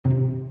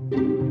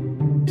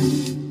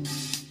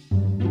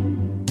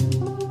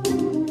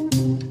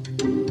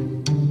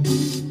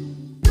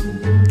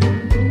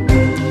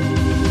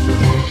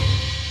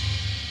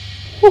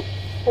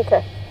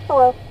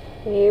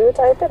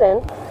type it in.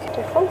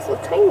 Your phone's so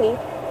tiny.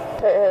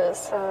 It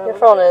is. Your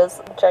phone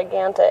is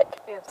gigantic.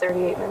 We have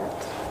 38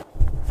 minutes.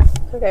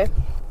 Okay.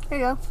 Here you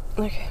go.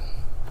 Okay.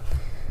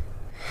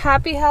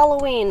 Happy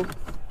Halloween.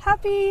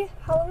 Happy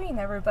Halloween,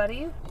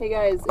 everybody. Hey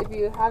guys, if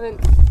you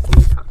haven't... Let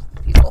me talk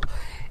to people.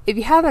 If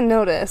you haven't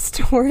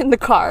noticed, we're in the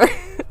car.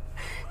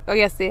 Oh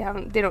yes, they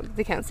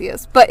can't see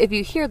us. But if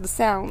you hear the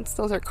sounds,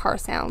 those are car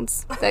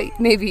sounds that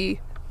maybe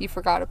you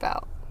forgot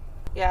about.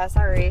 Yeah,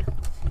 sorry.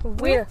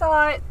 We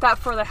thought that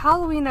for the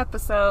Halloween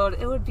episode,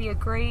 it would be a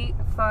great,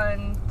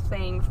 fun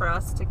thing for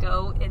us to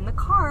go in the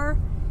car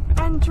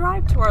and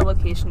drive to our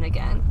location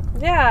again.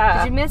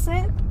 Yeah. Did you miss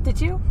it?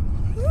 Did you?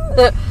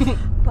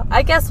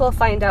 I guess we'll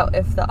find out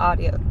if the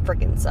audio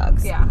freaking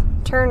sucks. Yeah.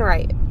 Turn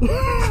right.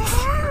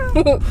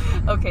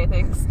 Okay,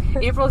 thanks.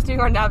 April's doing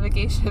our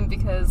navigation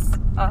because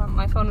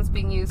my phone is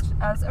being used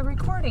as a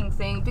recording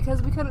thing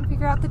because we couldn't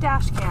figure out the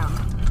dash cam.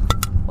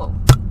 Whoa.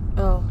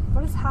 Oh.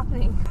 What is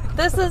happening?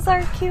 This is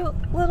our cute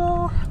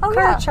little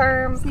car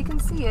charm. So you can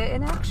see it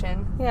in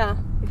action. Yeah.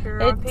 If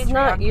you're on It's Patreon.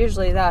 not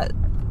usually that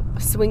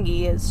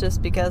swingy. It's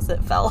just because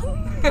it fell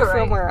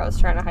from where I was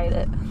trying to hide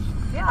it.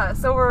 Yeah,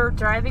 so we're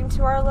driving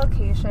to our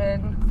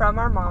location from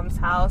our mom's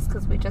house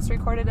because we just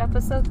recorded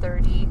episode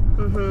 30.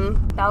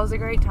 Mm-hmm. That was a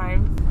great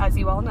time, as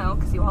you all know,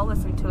 because you all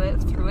listened to it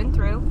through and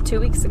through. 2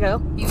 weeks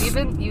ago. You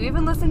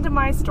even listened to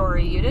my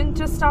story. You didn't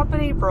just stop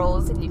at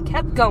April's, and you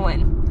kept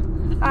going.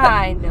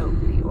 I know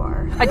who you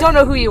are. I don't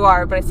know who you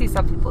are, but I see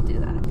some people do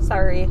that.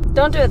 Sorry.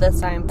 Don't do it this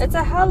time. It's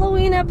a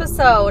Halloween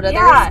episode.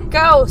 Yeah. There's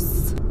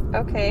ghosts.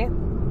 Okay.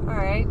 All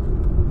right.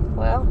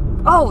 Well.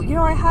 Oh, you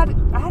know, I had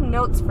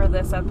notes for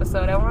this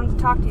episode. I wanted to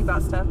talk to you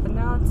about stuff, but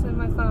now it's in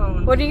my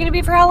phone. What are you going to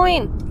be for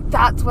Halloween?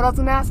 That's what I was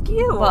going to ask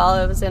you.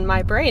 Well, it was in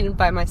my brain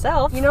by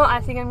myself. You know,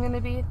 I think I'm going to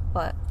be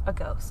What? a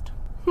ghost.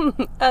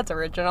 That's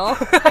original.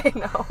 I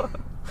know.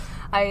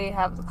 I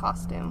have the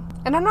costume.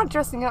 And I'm not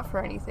dressing up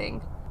for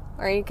anything.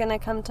 Are you going to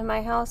come to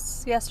my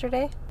house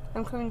yesterday?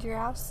 I'm coming to your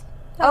house?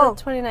 Oh,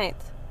 the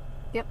 29th.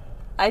 Yep.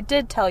 I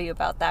did tell you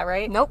about that,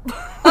 right? Nope.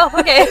 Oh,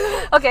 okay.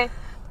 Okay.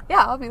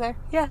 Yeah, I'll be there.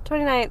 Yeah,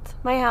 29th.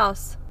 My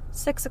house.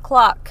 6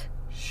 o'clock.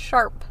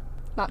 Sharp.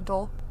 Not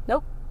dull.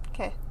 Nope.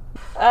 Okay.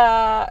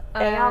 Yeah,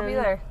 I'll be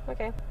there.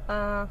 Okay.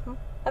 Uh-huh.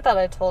 I thought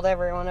I told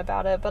everyone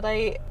about it, but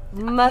I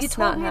must You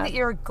told not me have. that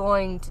you were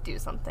going to do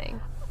something.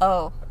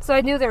 Oh. So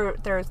I knew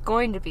there was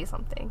going to be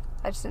something.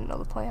 I just didn't know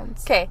the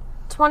plans. Okay,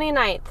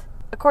 29th.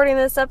 According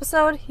to this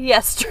episode,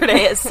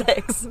 yesterday at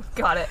 6.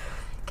 Got it.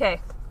 Okay.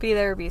 Be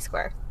there or be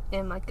square.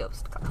 In my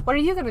ghost car. What are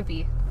you going to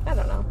be? I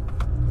don't know.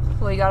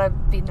 Well, you gotta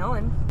be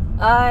knowing.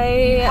 You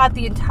I had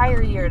the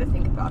entire year to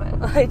think about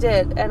it.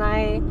 did, and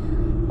I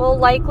will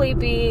likely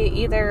be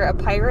either a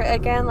pirate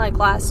again like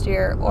last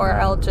year, or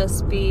I'll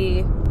just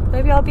be...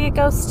 Maybe I'll be a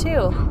ghost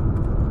too.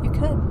 You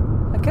could.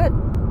 I could.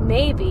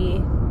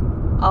 Maybe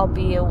I'll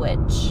be a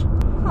witch.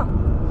 Huh.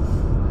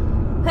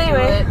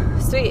 Anyway,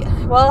 sweet.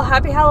 Well,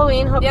 happy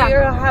Halloween. Hope Yeah.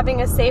 you're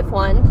having a safe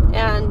one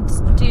and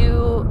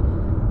do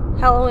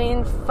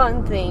Halloween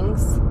fun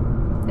things.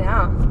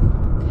 Yeah.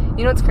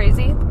 You know what's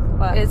crazy?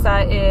 What? Is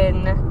that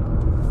in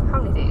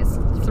how many days?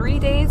 3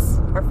 days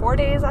or 4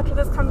 days after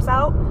this comes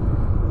out,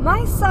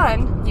 my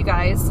son, you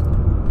guys,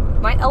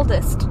 my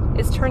eldest,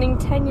 is turning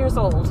 10 years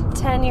old.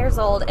 10 years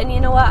old. And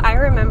you know what? I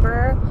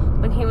remember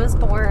when he was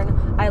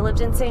born, I lived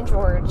in St.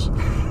 George.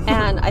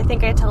 And I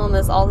think I tell him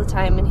this all the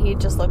time, and he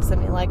just looks at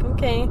me like,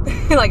 okay.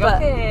 You're like, But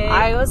okay.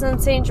 I was in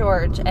St.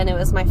 George, and it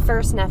was my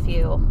first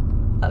nephew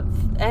of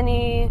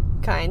any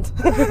kind.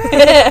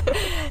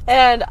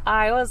 And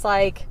I was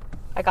like,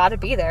 I gotta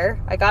be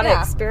there. I gotta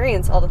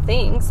experience all the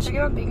things. Should I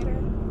get on bigger?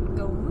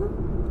 Go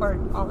whoop, or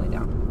all the way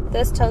down?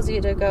 This tells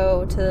you to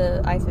go to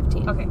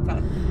I-15. Okay, got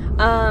it.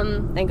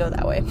 And go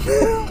that way.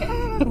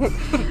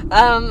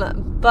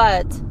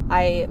 But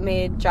I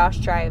made Josh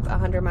drive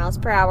 100 miles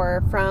per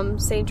hour from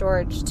St.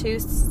 George to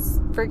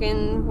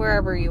friggin'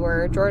 wherever you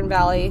were, Jordan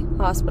Valley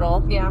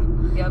Hospital. Yeah,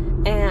 yep.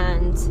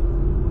 And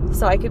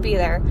so I could be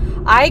there.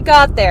 I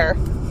got there.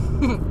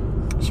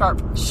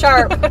 Sharp.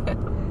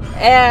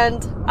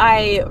 And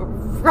I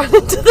run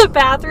into the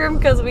bathroom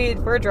because we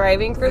were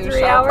driving for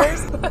 3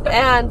 hours.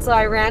 And so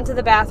I ran to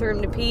the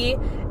bathroom to pee.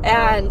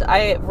 And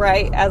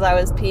right as I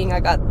was peeing,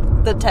 I got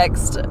the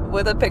text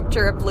with a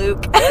picture of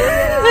Luke.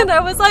 And I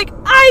was like,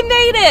 I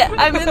made it!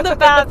 I'm in the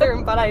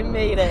bathroom, but I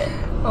made it.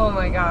 Oh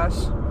my gosh.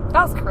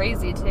 That was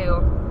crazy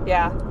too.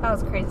 Yeah. That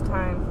was a crazy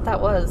time. That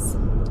was.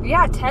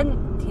 Yeah,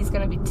 10. He's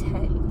gonna be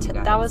 10.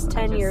 That was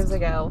 10 years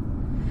ago.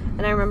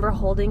 And I remember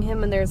holding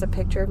him, and there's a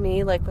picture of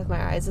me, like, with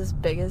my eyes as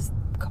big as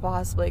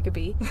possibly could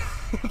be.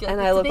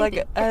 And I look like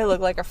a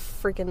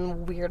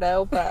freaking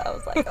weirdo, but I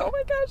was like, oh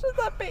my gosh, it's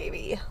that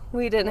baby.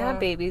 We didn't have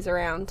babies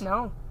around.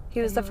 No. He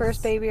was the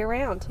first baby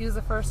around. He was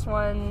the first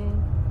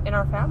one in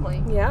our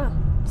family. Yeah.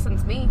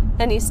 Since me.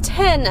 And he's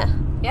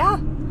 10. Yeah.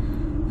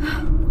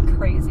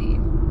 Crazy.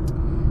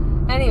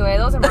 Anyway,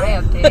 those are my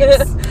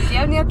updates. Do you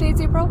have any updates,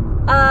 April?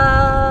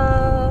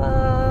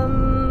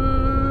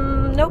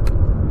 Nope.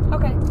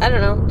 Okay. I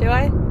don't know. Do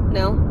I?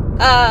 No.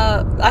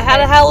 I had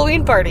a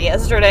Halloween party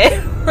yesterday.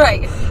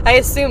 Right. I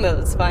assume it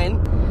was fine.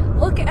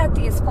 look at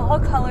these fall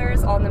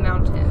colors on the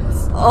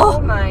mountains. Oh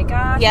my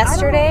gosh.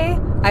 Yesterday,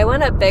 I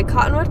went up Big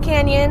Cottonwood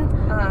Canyon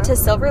to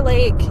Silver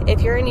Lake.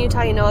 If you're in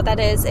Utah, you know what that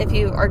is. If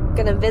you are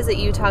going to visit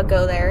Utah,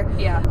 go there.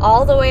 Yeah.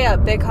 All the way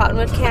up Big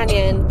Cottonwood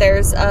Canyon,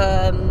 there's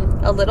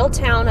a little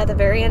town at the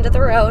very end of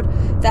the road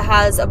that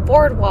has a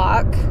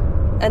boardwalk,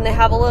 and they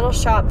have a little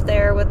shop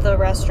there with the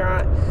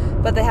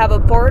restaurant, but they have a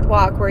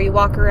boardwalk where you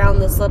walk around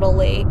this little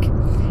lake.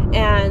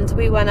 And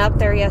we went up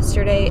there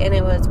yesterday, and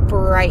it was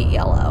bright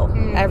yellow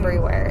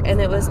everywhere. And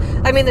it was,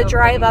 I mean, the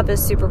drive up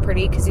is super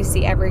pretty because you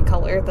see every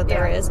color that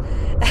there is.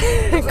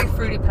 It's like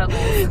Fruity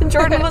Pebbles. And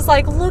Jordan was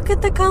like, look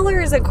at the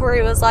colors. And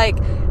Corey was like,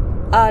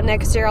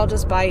 next year I'll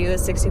just buy you a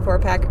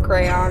 64-pack of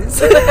crayons.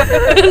 And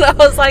I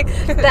was like,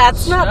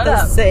 that's not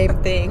the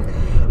same thing.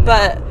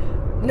 But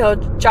no,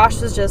 Josh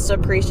was just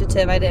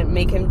appreciative I didn't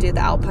make him do the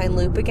Alpine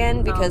Loop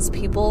again because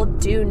people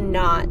do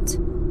not...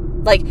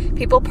 Like,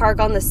 people park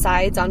on the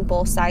sides, on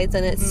both sides,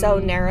 and it's so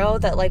narrow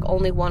that, like,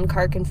 only one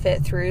car can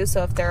fit through.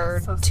 So if there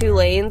are two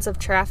lanes of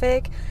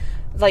traffic,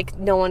 like,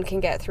 no one can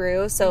get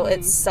through. So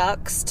it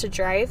sucks to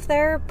drive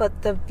there,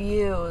 but the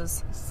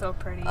views. So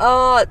pretty.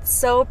 Oh, it's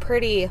so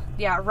pretty.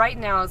 Yeah, right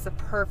now is the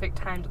perfect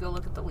time to go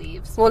look at the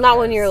leaves. Well, not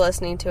when you're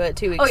listening to it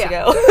 2 weeks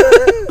ago.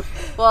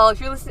 Well,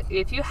 if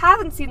you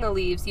haven't seen the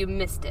leaves, you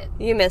missed it.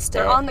 You missed it.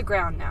 They're on the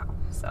ground now,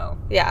 so.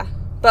 Yeah,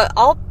 but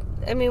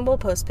we'll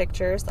post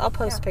pictures. I'll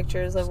post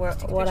pictures of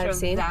what I've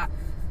seen.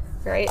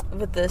 Right?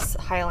 With this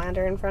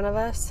Highlander in front of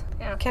us.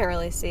 Yeah. Can't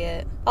really see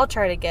it. I'll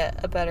try to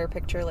get a better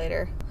picture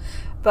later.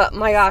 But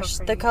my gosh,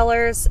 the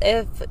colors,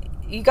 if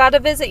you got to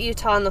visit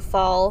Utah in the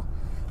fall,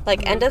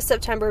 like end of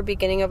September,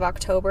 beginning of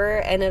October,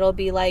 and it'll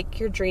be like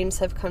your dreams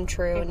have come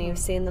true and you've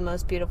seen the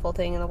most beautiful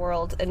thing in the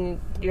world and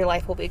your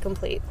life will be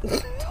complete.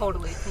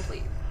 Totally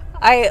complete.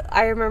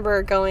 I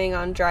remember going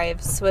on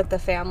drives with the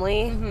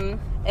family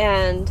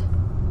and...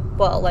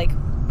 well, like,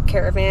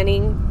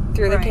 caravanning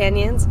through the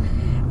canyons,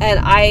 and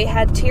I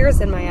had tears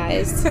in my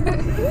eyes.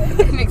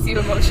 It makes you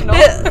emotional.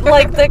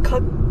 Like,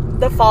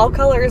 the fall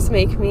colors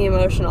make me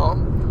emotional.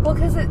 Well,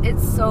 because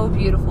it's so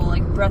beautiful,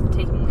 like,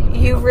 breathtakingly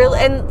beautiful. You really,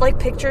 and, like,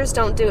 pictures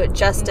don't do it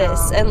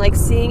justice, and, like,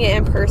 seeing it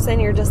in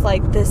person, you're just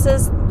like, this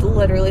is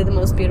literally the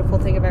most beautiful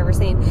thing I've ever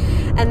seen.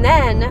 And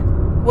then,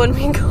 when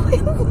we go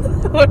in,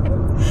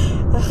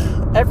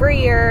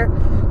 every year,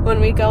 when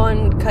we go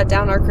and cut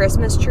down our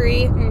Christmas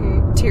tree,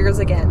 tears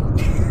again.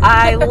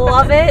 I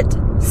love it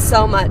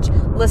so much.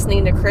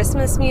 Listening to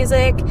Christmas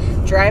music,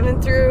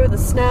 driving through the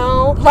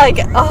snow, like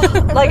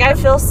I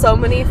feel so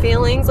many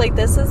feelings. Like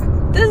this is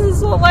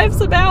what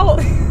life's about.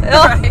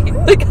 Right.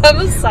 Like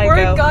I'm a psycho.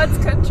 We're in God's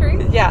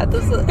country. Yeah,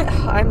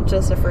 I'm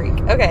just a freak.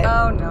 Okay.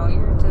 Oh no,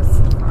 you're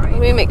just fine. Let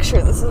me make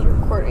sure this is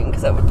recording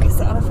because that would be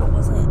sad if it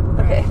wasn't.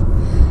 Okay.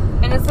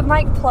 And is the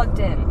mic plugged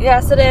in?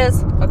 Yes, it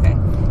is. Okay.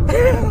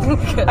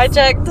 I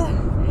checked.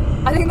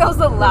 I think that was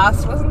the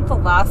last, wasn't the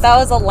last? That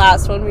was the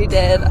last one we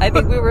did. I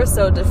think we were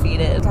so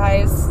defeated.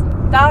 Guys,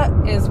 that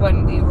is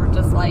when we were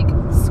just like,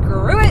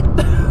 screw it,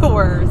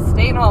 we're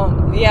staying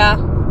home. Yeah,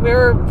 we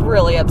were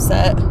really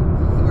upset.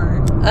 We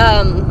were.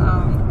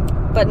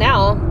 But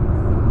now,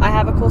 I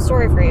have a cool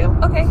story for you.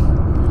 Okay.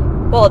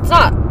 Well, it's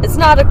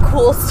not a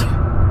cool story.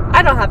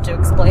 I don't have to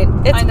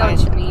explain. It's I know fine.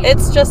 what you mean.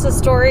 It's just a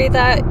story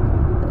that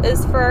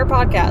is for our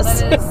podcast.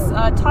 That is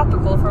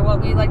topical for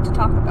what we like to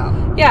talk about.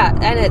 Yeah,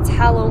 and it's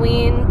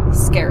Halloween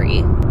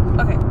scary.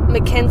 Okay.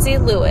 Mackenzie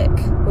Lueck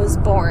was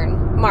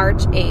born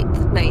March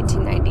 8th,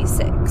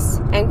 1996,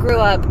 and grew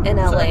up in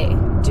LA.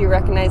 Do you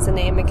recognize the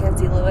name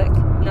Mackenzie Lueck?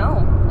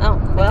 No. Oh,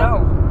 well, I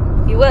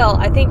don't. You will.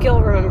 I think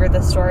you'll remember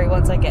this story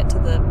once I get to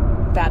the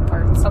bad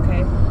parts.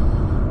 Okay.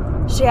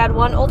 She had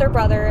one older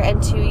brother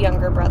and two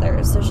younger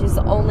brothers, so she's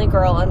the only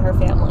girl in her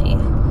family.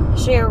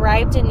 She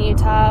arrived in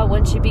Utah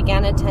when she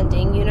began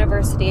attending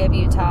University of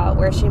Utah,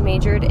 where she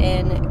majored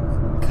in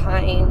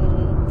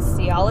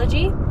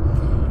kinesiology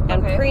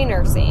and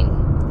pre-nursing.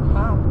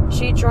 Wow.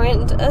 She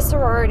joined a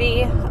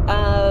sorority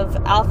of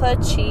Alpha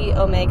Chi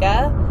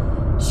Omega.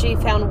 She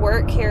found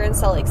work here in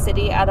Salt Lake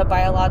City at a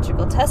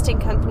biological testing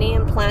company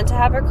and planned to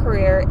have a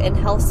career in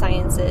health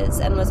sciences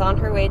and was on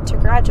her way to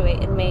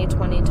graduate in May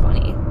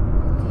 2020.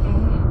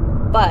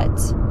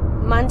 But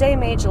Monday,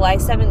 July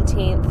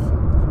 17th,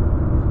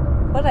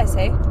 what did I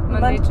say?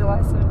 Monday,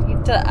 July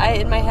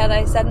 17th. In my head,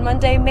 I said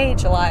Monday, May,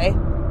 July.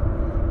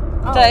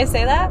 Oh. Did I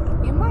say that?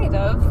 You might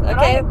have.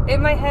 Okay.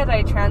 In my head,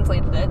 I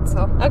translated it,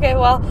 so. Okay,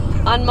 well,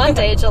 on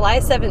Monday, July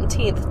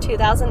 17th,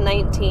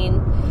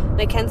 2019,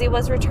 Mackenzie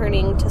was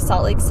returning to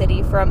Salt Lake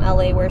City from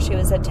LA where she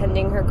was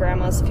attending her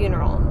grandma's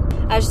funeral.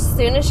 As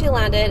soon as she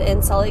landed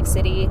in Salt Lake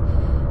City,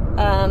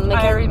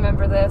 I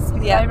remember this.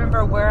 Yeah. I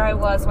remember where I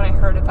was when I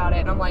heard about it,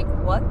 and I'm like,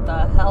 what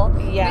the hell?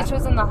 Yeah. Mitch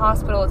was in the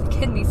hospital with a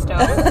kidney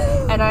stone,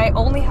 and I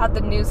only had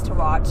the news to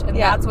watch, and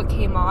that's what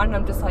came on, and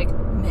I'm just like,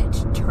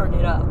 Mitch, turn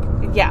it up.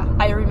 Yeah.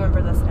 I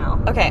remember this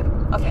now. Okay.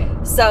 Okay.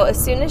 So,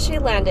 as soon as she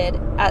landed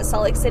at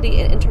Salt Lake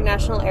City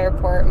International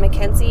Airport,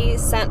 Mackenzie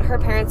sent her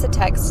parents a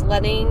text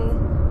letting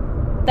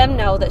them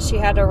know that she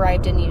had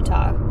arrived in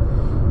Utah.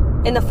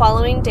 In the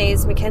following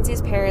days,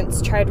 Mackenzie's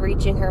parents tried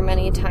reaching her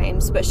many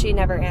times, but she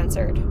never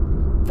answered.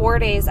 4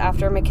 days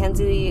after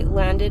Mackenzie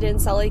landed in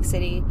Salt Lake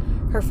City,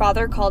 her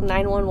father called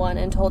 911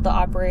 and told the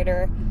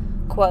operator,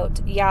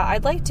 quote, "Yeah,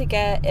 I'd like to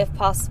get, if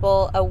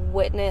possible, a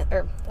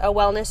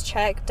wellness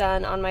check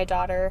done on my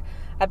daughter.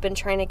 I've been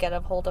trying to get a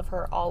hold of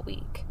her all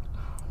week."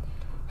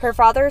 Her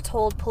father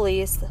told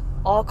police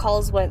all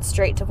calls went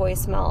straight to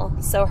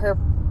voicemail, so her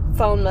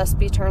phone must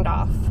be turned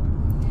off.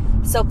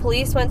 So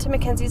police went to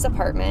Mackenzie's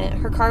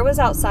apartment. Her car was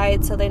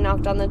outside, so they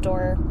knocked on the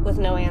door with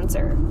no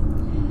answer.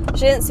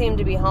 She didn't seem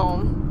to be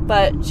home,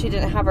 but she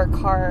didn't have her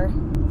car.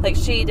 Like,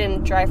 she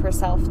didn't drive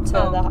herself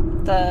to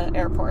the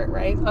airport,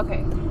 right?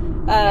 Okay.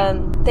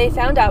 They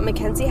found out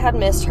Mackenzie had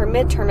missed her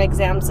midterm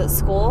exams at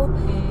school,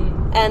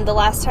 and the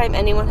last time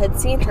anyone had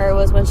seen her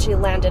was when she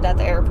landed at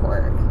the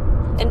airport.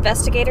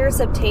 Investigators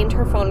obtained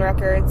her phone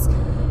records,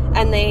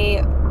 and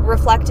they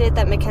reflected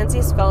that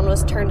Mackenzie's phone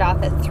was turned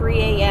off at 3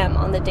 a.m.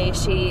 on the day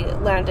she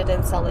landed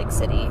in Salt Lake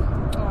City.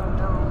 Oh,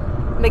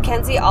 no.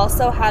 Mackenzie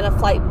also had a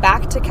flight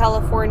back to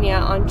California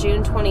on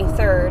June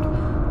 23rd,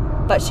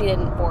 but she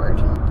didn't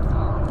board.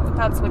 Oh,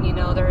 that's when you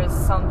know there is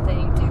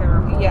something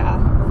terrible. Yeah,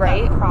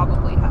 right? That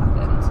probably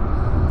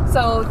happened.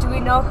 So, do we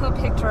know who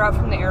picked her up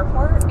from the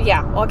airport?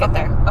 Yeah, I'll get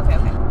there. Okay.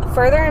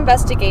 Further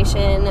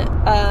investigation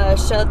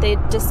showed they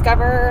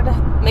discovered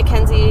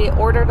Mackenzie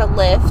ordered a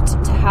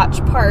Lyft to Hatch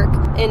Park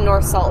in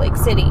North Salt Lake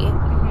City.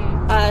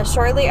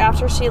 Shortly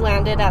after she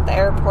landed at the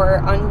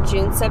airport on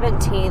June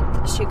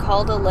 17th, she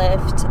called a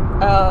Lyft,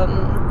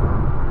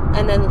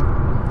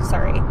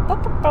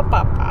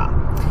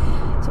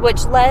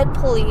 which led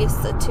police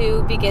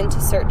to begin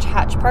to search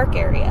Hatch Park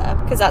area,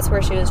 because that's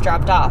where she was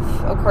dropped off,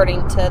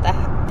 according to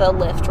the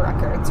Lyft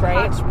records,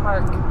 right? Hatch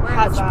Park. Where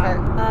Hatch is that?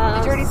 Park.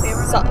 Did you already say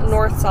where that is?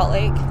 North Salt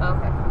Lake.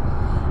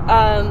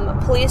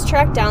 Okay. Police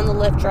tracked down the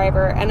Lyft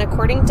driver, and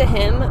according to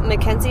him,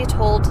 Mackenzie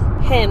told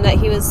him that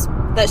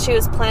she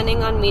was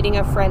planning on meeting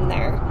a friend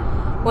there.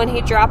 When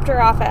he dropped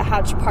her off at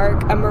Hatch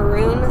Park, a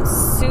maroon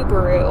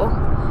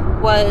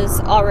Subaru was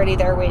already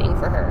there waiting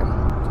for her.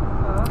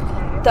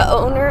 Okay. The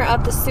owner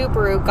of the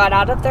Subaru got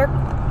out of their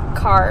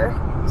car,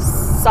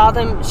 saw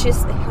them.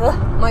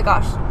 Oh my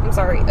gosh, I'm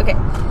sorry. Okay.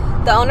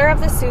 The owner of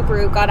the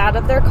Subaru got out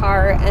of their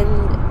car,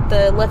 and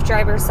the Lyft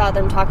driver saw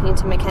them talking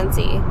to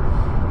Mackenzie.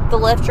 The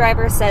Lyft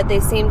driver said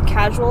they seemed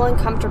casual and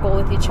comfortable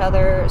with each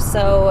other,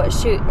 so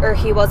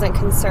he wasn't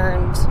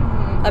concerned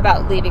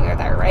about leaving her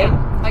there, right?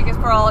 Yeah. I guess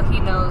for all he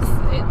knows,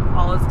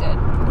 all is good.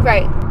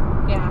 Right.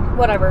 Yeah.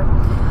 Whatever.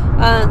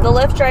 The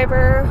Lyft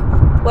driver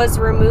was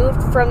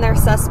removed from their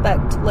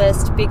suspect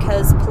list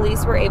because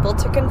police were able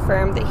to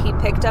confirm that he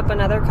picked up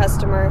another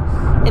customer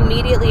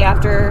immediately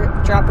after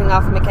dropping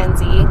off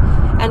Mackenzie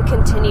and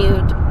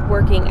continued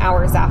working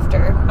hours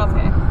after.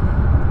 Okay.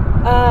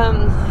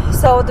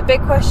 So the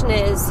big question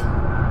is,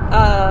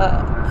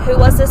 who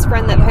was this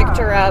friend that picked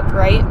her up,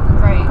 right?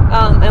 Right.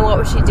 And what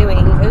was she doing?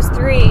 It was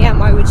 3 a.m.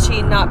 Why would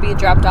she not be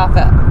dropped off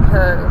at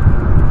her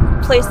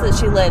place that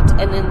she lived,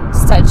 and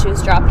instead she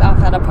was dropped off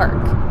at a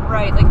park?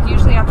 Right. Like,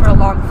 usually after a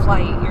long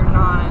flight, you're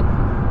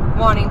not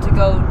wanting to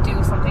go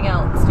do something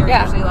else. You're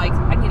usually like,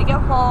 I need to get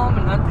home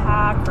and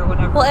unpack or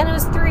whatever. Well, and it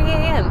was 3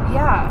 a.m.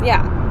 Yeah.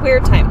 Yeah.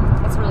 Weird time.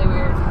 That's really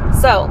weird.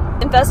 So,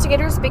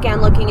 investigators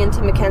began looking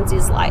into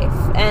Mackenzie's life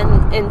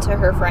and into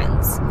her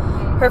friends.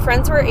 Her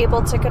friends were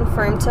able to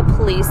confirm to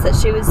police that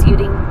she was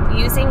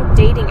using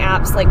dating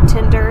apps like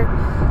Tinder,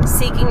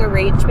 seeking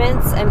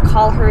arrangements, and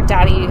call her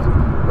daddy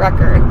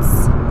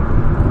records.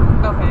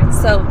 Okay.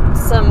 So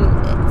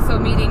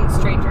meeting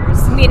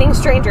strangers. Meeting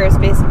strangers,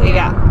 basically,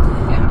 yeah.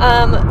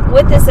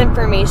 With this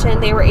information,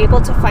 they were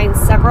able to find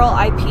several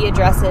IP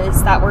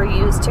addresses that were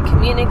used to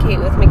communicate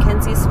with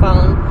Mackenzie's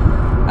phone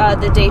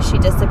the day she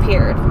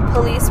disappeared.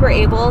 Police were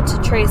able to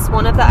trace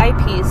one of the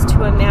IPs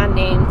to a man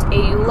named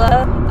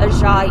Ayoola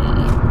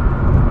Ajayi.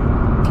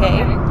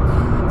 Okay.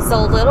 So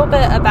a little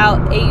bit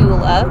about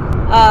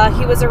Ayoola.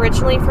 He was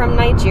originally from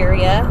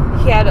Nigeria.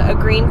 He had a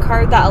green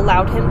card that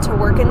allowed him to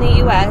work in the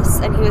U.S.,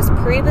 and he was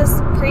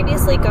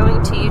previously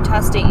going to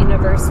Utah State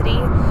University,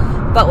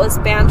 but was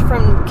banned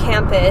from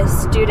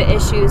campus due to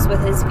issues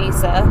with his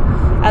visa,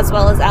 as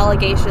well as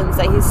allegations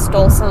that he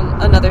stole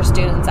another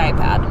student's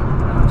iPad.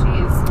 Oh,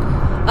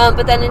 jeez.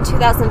 But then in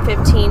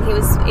 2015, he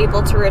was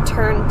able to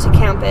return to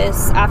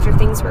campus after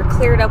things were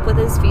cleared up with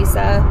his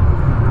visa.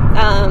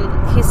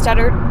 He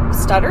stuttered?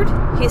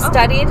 He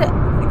studied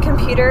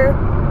computer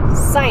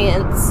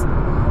science,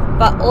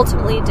 but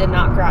ultimately did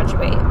not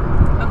graduate.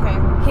 Okay.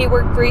 He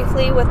worked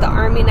briefly with the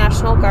Army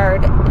National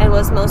Guard and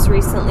was most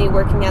recently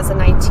working as an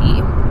IT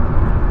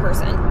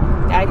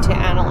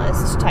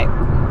analyst type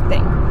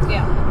thing.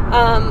 Yeah.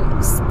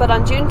 But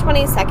on June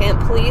 22nd,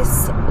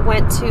 police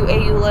went to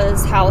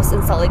Ayoola's house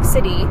in Salt Lake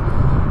City,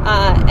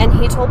 and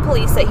he told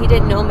police that he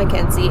didn't know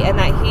Mackenzie and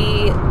that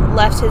he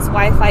left his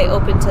Wi-Fi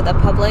open to the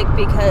public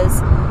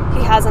because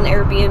he has an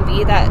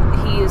Airbnb that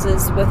he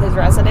uses with his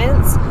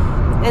residents.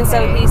 And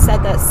so he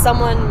said that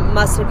someone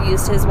must have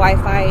used his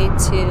Wi-Fi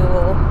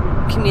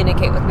to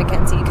communicate with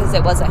Mackenzie because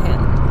it wasn't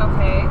him.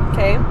 Okay.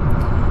 Okay.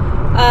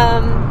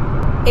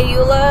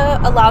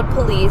 Ayula allowed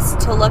police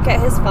to look at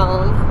his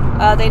phone.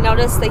 They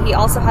noticed that he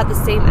also had the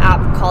same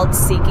app called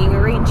Seeking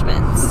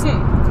Arrangements.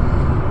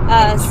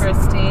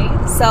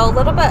 Interesting. So a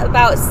little bit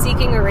about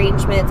Seeking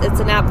Arrangements. It's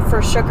an app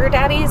for sugar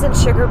daddies and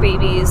sugar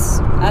babies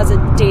as a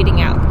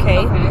dating app,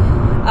 okay?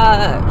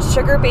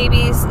 Sugar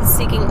babies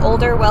seeking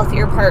older,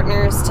 wealthier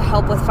partners to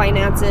help with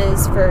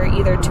finances for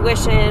either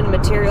tuition,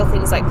 material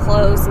things like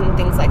clothes, and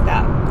things like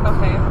that.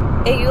 Okay.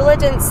 Ayula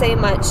didn't say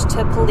much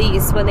to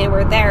police when they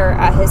were there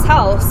at his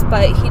house,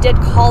 but he did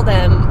call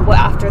them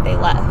after they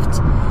left.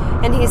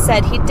 And he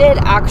said he did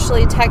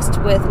actually text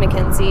with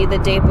Mackenzie the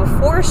day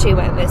before she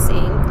went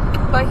missing.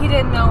 But he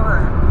didn't know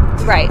her.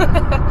 Right.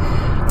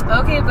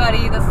 Okay,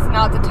 buddy, this is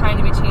not the time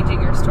to be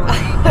changing your story.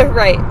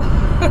 Right.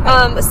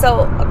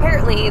 So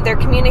apparently their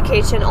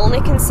communication only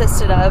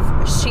consisted of,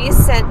 she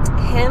sent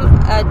him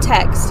a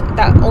text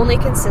that only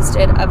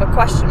consisted of a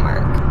question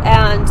mark.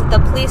 And the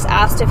police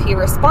asked if he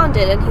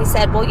responded, and he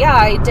said, well, yeah,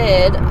 I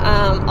did.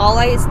 All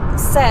I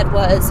said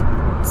was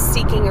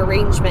Seeking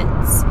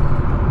Arrangements,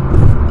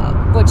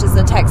 which is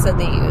the text that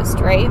they used,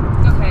 right?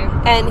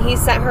 Okay. And he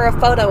sent her a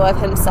photo of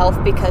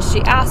himself because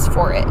she asked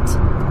for it.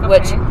 Okay.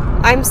 Which,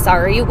 I'm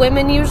sorry,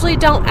 women usually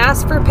don't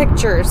ask for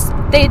pictures.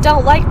 They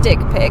don't like dick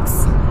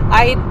pics.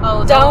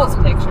 Those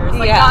pictures.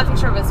 Like, yeah. not a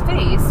picture of his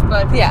face,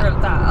 but a picture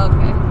of that.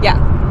 Okay. Yeah.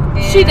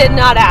 And She did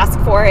not ask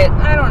for it.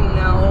 I don't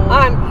know.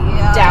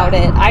 Doubt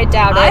it. I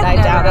doubt it. I've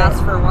never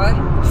asked for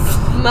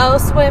one.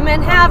 Most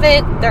women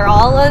haven't. They're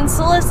all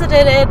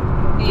unsolicited.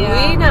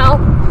 Yeah. We know.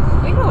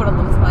 We know what it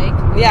looks like.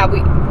 Yeah,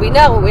 we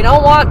know. We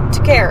don't want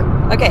to care.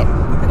 Okay.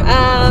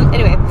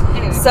 Anyway.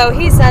 So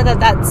he said that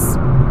that's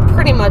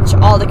pretty much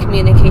all the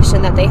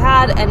communication that they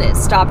had, and it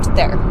stopped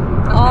there.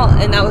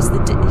 Okay. And that was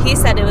he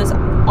said it was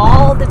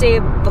all the day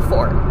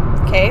before.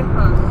 Okay.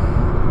 Huh.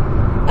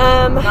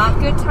 Not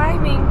good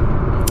timing.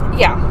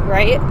 Yeah,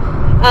 right?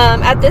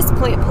 At this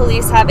point,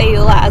 police have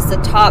Ayula as the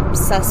top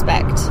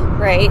suspect,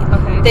 right?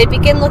 Okay. They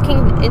begin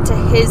looking into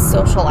his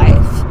social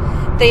life.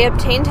 They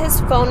obtained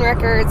his phone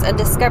records and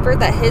discovered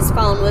that his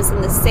phone was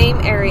in the same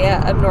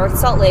area of North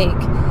Salt Lake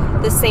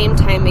the same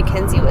time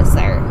Mackenzie was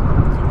there.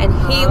 And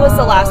he was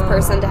the last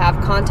person to have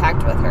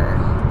contact with her.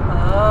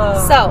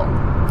 Oh. So.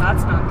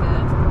 That's not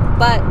good.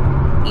 But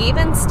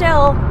even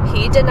still,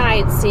 he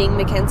denied seeing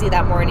Mackenzie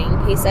that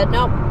morning. He said,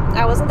 nope,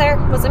 I wasn't there.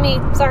 Wasn't me.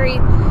 Sorry.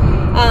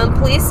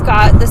 Police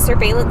got the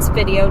surveillance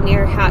video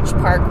near Hatch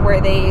Park where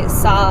they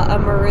saw a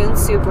maroon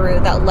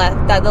Subaru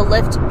that the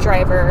Lyft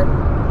driver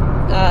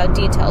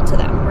detailed to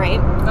them, right?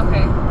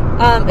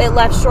 Okay. It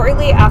left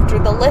shortly after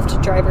the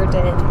Lyft driver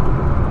did.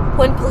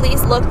 When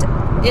police looked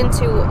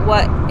into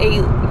what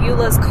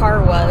Ayula's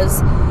car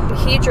was,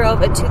 he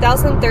drove a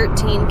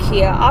 2013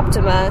 Kia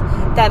Optima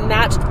that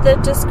matched the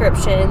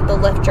description the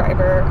Lyft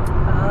driver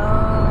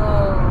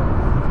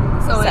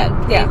So said.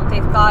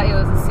 They thought it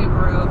was a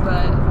Subaru,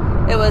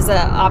 but it was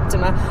a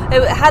Optima.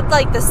 It had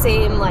like the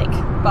same like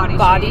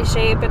body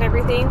shape and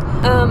everything.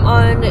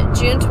 On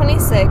June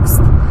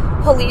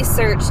 26th, police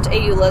searched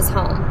Ayula's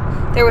home.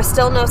 There was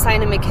still no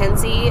sign of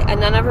Mackenzie,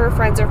 and none of her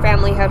friends or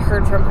family had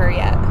heard from her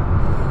yet.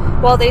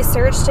 While they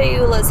searched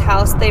Ayula's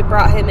house, they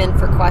brought him in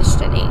for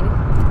questioning.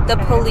 The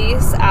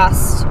police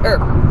asked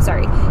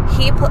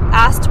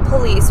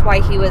police why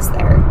he was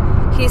there.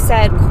 He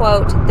said,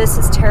 quote, "This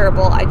is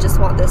terrible. I just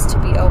want this to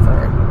be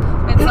over."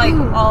 It's like,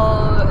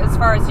 as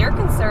far as you're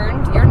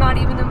concerned, you're not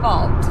even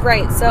involved.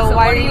 Right, so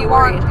why are you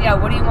worried? Yeah,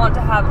 what do you want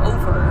to have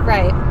over?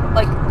 Right.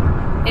 Like,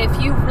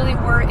 if you really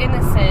were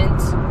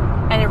innocent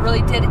and it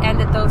really did end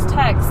at those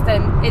texts,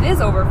 then it is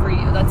over for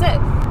you. That's it.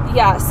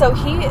 Yeah, so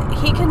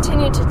he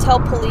continued to tell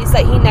police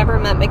that he never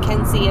met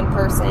Mackenzie in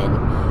person,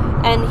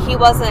 and he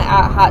wasn't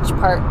at Hatch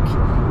Park.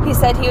 He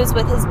said he was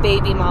with his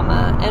baby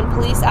mama, and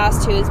police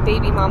asked who his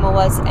baby mama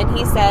was, and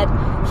he said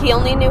he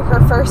only knew her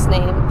first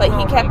name, but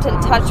he kept in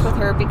touch with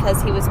her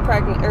because he was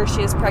pregnant, or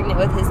she was pregnant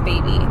with his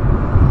baby.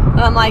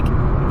 And I'm like,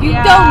 you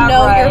don't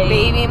know your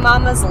baby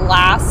mama's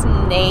last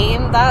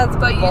name?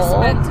 But you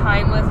spent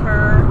time with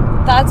her.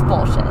 That's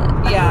bullshit.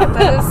 Yeah,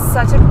 that is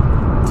such a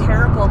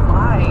terrible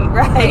lie.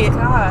 Right. Oh my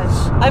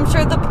gosh. I'm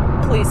sure the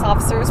police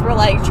officers were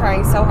like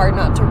trying so hard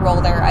not to roll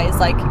their eyes.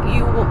 Like,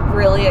 you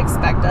really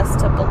expect us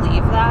to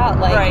believe that?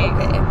 Like, right.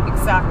 Okay.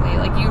 Exactly.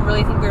 Like, you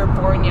really think we were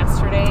born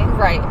yesterday?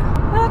 Right.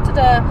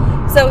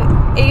 So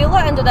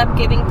Ayula ended up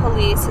giving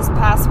police his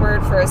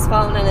password for his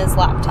phone and his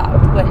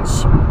laptop,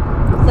 which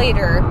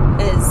later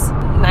is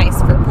nice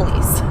for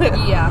police.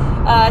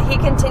 Yeah. He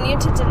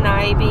continued to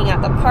deny being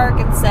at the park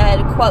and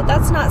said, quote,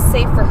 "That's not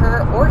safe for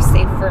her or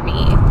safe for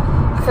me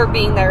for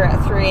being there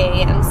at 3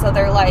 a.m. So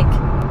they're like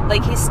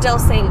he's still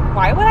saying,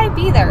 why would I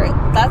be there?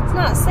 That's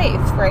not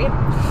safe, right?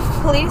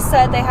 Police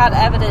said they had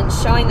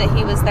evidence showing that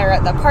he was there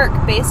at the park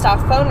based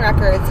off phone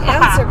records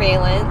and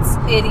surveillance.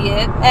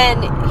 Idiot.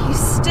 And he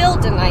still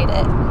denied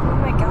it. Oh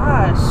my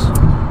gosh.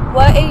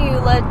 What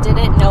Ayula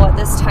didn't know at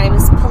this time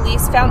is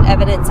police found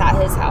evidence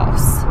at his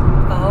house.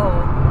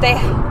 Oh.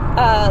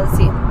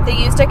 They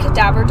used a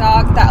cadaver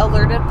dog that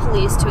alerted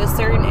police to a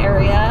certain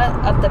area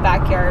of the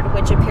backyard,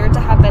 which appeared to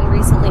have been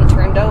recently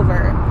turned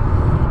over.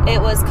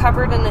 It was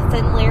covered in a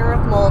thin layer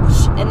of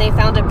mulch, and they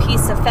found a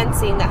piece of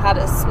fencing that had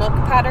a smoke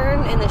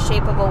pattern in the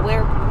shape of a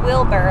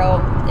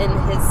wheelbarrow in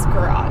his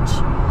garage.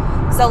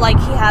 So, like,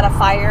 he had a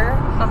fire,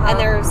 and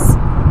there's,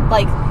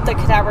 like, the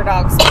cadaver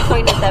dogs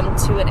pointed them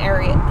to an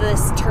area,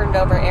 this turned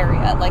over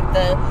area, like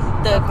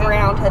the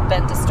ground had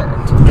been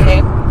disturbed.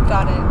 Okay?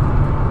 Got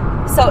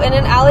it. So in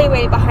an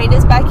alleyway behind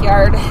his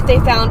backyard, they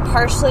found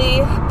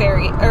partially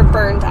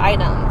burned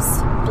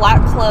items,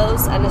 black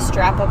clothes, and a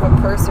strap of a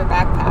purse or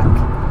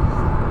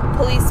backpack.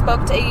 Police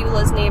spoke to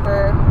Ayula's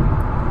neighbor,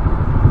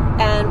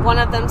 and one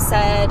of them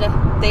said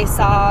they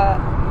saw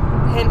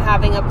him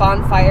having a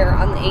bonfire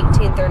on the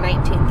 18th or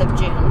 19th of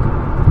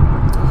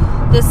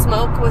June. The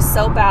smoke was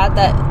so bad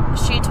that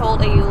she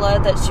told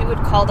Ayula that she would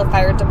call the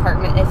fire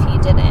department if he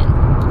didn't.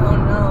 Oh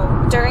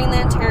no. During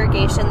the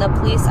interrogation, the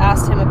police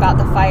asked him about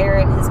the fire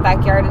in his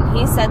backyard, and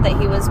he said that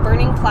he was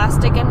burning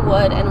plastic and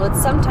wood and would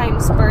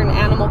sometimes burn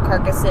animal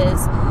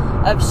carcasses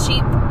of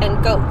sheep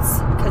and goats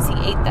because he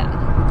ate them.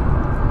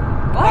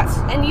 What?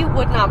 And you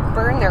would not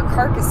burn their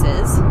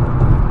carcasses.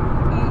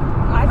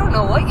 I don't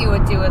know what you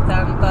would do with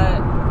them,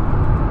 but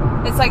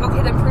it's like,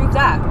 okay, then prove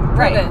that.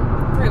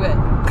 Prove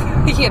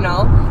it. You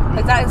know?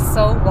 Like, that is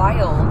so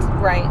wild.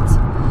 Right.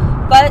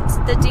 But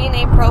the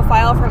DNA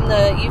profile from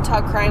the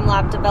Utah Crime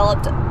Lab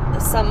developed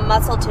some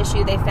muscle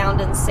tissue they found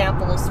in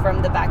samples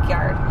from the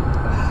backyard.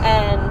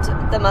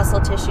 And the muscle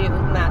tissue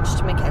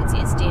matched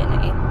Mackenzie's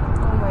DNA.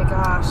 Oh my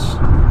gosh.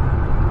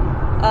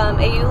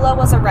 Ayula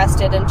was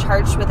arrested and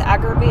charged with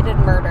aggravated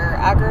murder,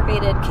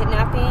 aggravated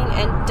kidnapping,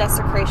 and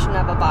desecration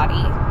of a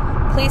body.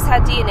 Police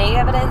had DNA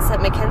evidence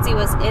that Mackenzie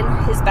was in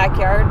his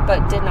backyard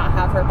but did not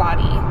have her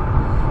body.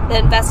 The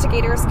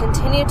investigators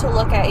continued to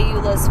look at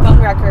Ayula's phone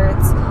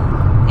records,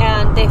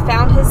 and they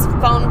found his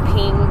phone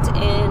pinged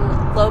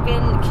in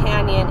Logan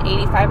Canyon,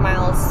 85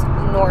 miles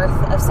north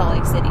of Salt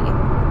Lake City.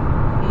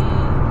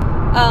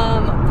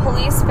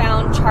 Police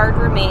found charred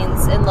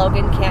remains in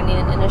Logan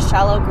Canyon in a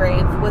shallow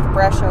grave with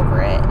brush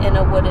over it in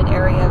a wooded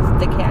area of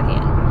the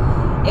canyon.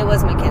 It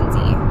was Mackenzie.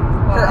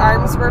 Wow. Her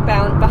arms were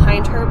bound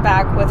behind her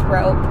back with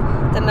rope.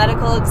 The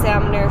medical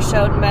examiner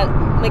showed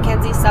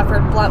Mackenzie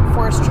suffered blunt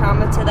force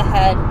trauma to the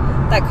head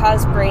that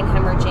caused brain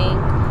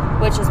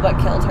hemorrhaging, which is what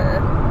killed her.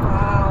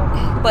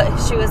 Wow. But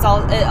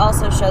it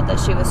also showed that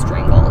she was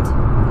strangled.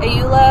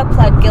 Ayula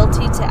pled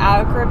guilty to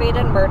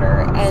aggravated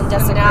murder and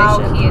desecration.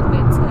 Now he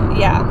admits it.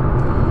 Yeah.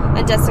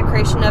 And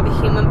desecration of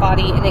a human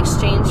body in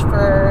exchange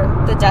for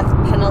the death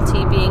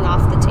penalty being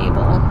off the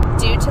table.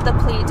 Due to the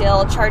plea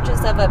deal,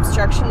 charges of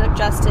obstruction of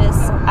justice,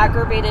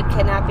 aggravated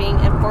kidnapping,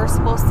 and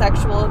forcible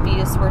sexual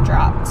abuse were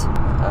dropped.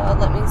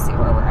 Let me see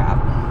where we're at.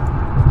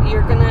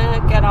 You're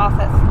gonna get off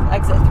at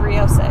exit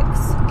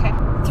 306. Okay.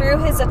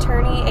 Through his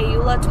attorney,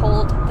 Ayula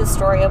told the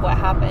story of what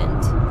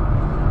happened.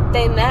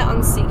 They met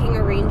on seeking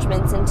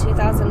arrangements in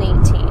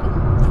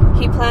 2018.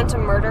 He planned to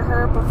murder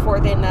her before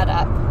they met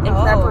up. In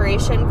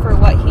preparation for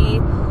what he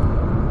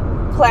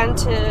planned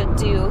to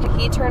do,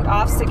 he turned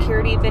off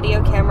security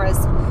video cameras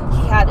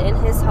he had in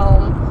his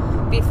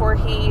home before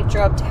he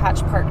drove to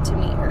Hatch Park to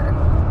meet her.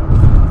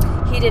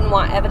 He didn't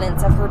want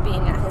evidence of her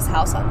being at his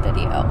house on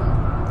video.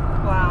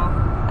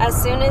 Wow.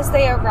 As soon as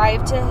they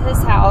arrived to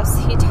his house,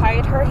 he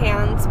tied her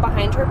hands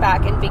behind her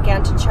back and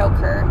began to choke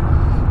her.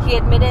 He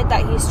admitted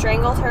that he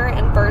strangled her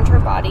and burned her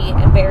body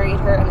and buried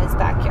her in his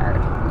backyard.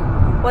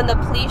 When the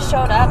police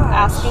showed up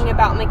asking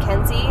about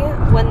Mackenzie,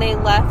 when they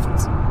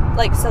left,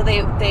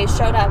 they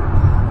showed up,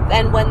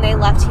 and when they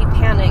left, he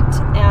panicked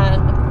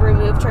and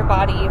removed her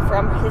body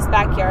from his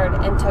backyard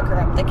and took her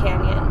up the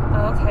canyon.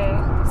 Okay.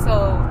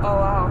 So,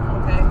 wow.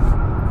 Okay.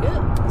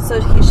 Yeah.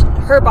 So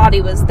her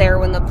body was there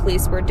when the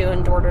police were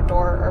doing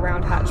door-to-door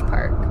around Hatch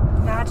Park.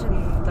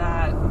 Imagine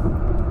that.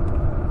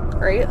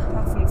 Right?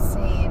 That's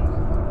insane.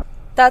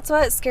 That's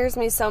what scares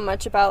me so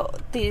much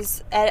about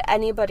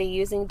anybody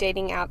using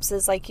dating apps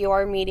is, like, you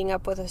are meeting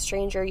up with a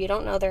stranger. You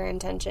don't know their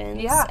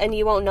intentions. Yeah. And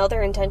you won't know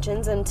their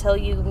intentions until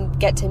you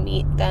get to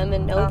meet them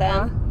and know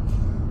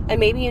them. And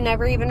maybe you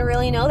never even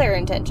really know their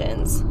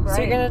intentions. Right.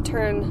 So you're going to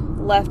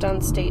turn left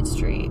on State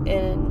Street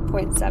in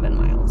 0.7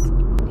 miles.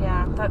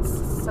 Yeah, that's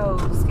so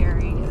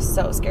scary.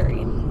 So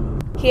scary.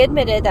 He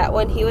admitted that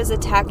when he was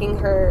attacking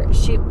her,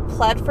 she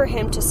pled for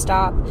him to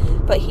stop,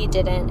 but he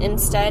didn't.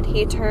 Instead,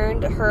 he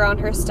turned her on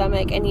her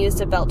stomach and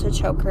used a belt to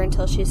choke her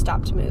until she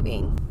stopped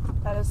moving.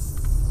 That is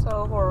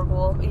so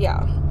horrible.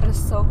 Yeah. That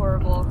is so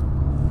horrible.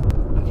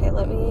 Okay,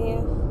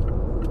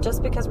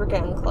 just because we're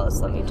getting close,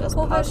 let me just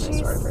pause my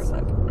story for a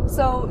sec.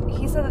 So,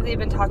 he said that they've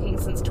been talking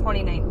since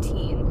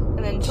 2019.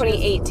 And then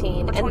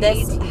 2018. And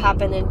this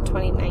happened in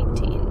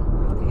 2019.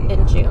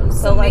 In June.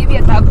 So maybe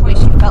at that point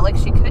she felt like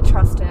she could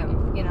trust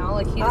him, you know?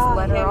 Like, he just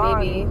let her on.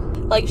 Maybe.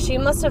 Like, she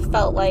must have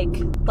felt like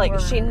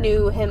she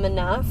knew him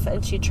enough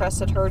and she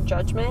trusted her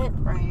judgment.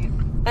 Right.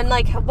 And,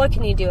 like, what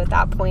can you do at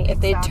that point if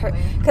they turn...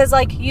 Because,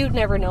 like, you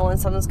never know when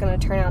someone's going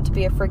to turn out to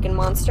be a freaking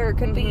monster. It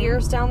could be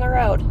years down the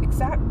road.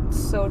 Exactly.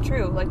 So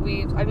true. Like,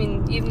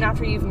 even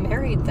after you've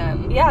married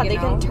them. Yeah, they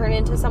can turn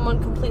into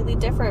someone completely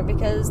different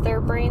because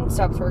their brain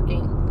stops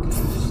working.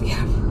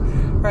 Yeah.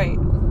 Right.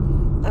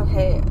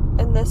 Okay,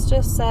 and this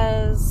just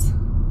says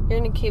you're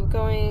going to keep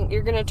going.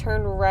 You're going to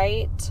turn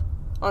right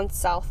on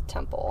South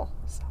Temple.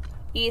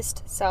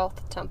 East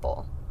South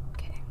Temple.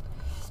 Okay.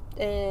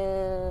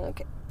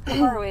 Okay. How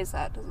far away is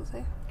that, does it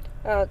say?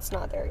 Oh, it's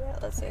not there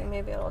yet. Let's see.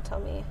 Maybe it'll tell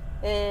me.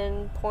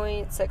 In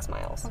 0.6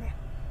 miles. Okay.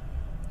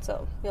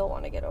 So you'll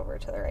want to get over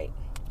to the right.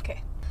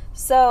 Okay.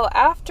 So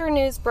after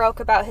news broke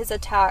about his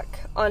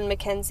attack on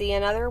Mackenzie,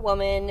 another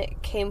woman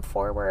came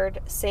forward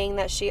saying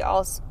that she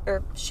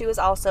was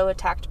also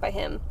attacked by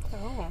him.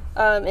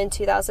 Oh. In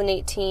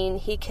 2018,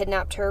 he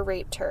kidnapped her,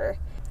 raped her,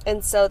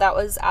 and so that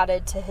was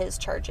added to his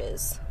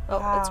charges. Oh,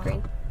 Wow. it's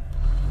green.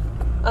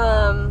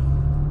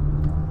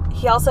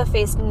 He also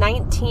faced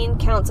 19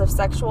 counts of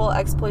sexual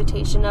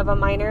exploitation of a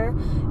minor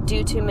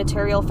due to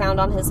material found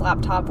on his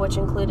laptop, which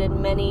included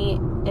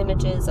many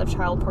images of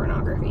child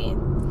pornography.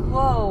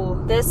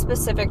 Whoa. This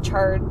specific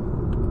charge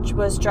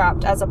was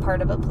dropped as a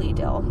part of a plea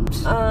deal.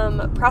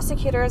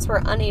 Prosecutors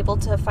were unable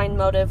to find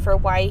motive for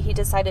why he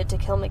decided to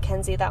kill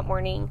Mackenzie that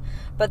morning,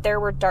 but there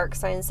were dark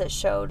signs that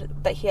showed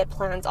that he had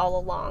plans all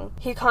along.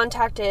 He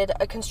contacted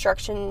a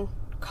construction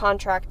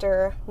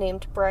contractor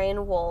named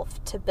Brian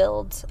Wolf to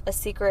build a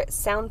secret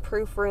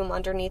soundproof room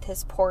underneath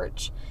his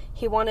porch.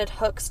 He wanted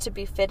hooks to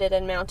be fitted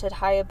and mounted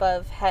high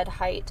above head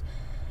height,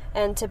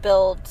 and to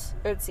build,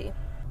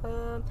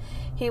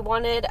 he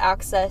wanted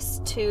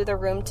access to the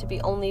room to be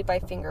only by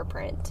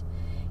fingerprint.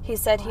 He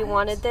said he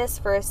wanted this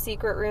for a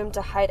secret room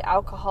to hide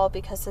alcohol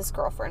because his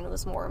girlfriend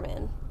was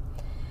Mormon.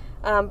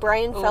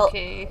 Brian felt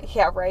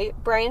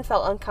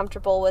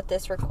uncomfortable with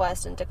this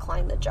request and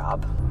declined the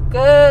job.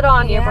 Good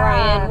on you,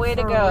 Brian. Way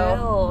to go.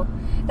 Real.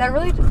 That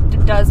really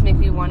does make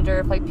me wonder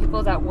if, like,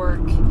 people that work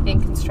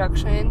in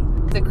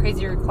construction, the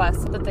crazy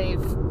requests that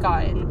they've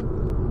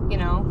gotten, you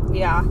know?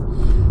 Yeah,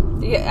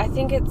 I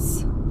think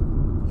it's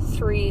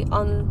 3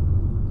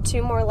 on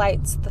 2 more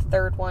lights. The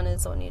third one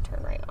is when you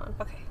turn right on.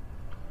 Okay.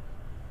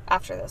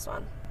 After this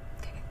one.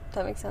 Okay. Does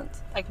that make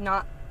sense? Like,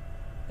 not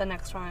the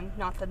next one,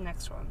 not the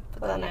next one,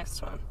 but the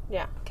next one.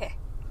 Yeah. Okay.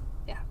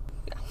 Yeah.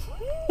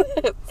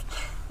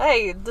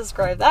 I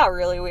described that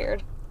really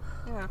weird.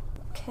 Yeah.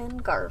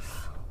 Ken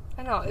Garf.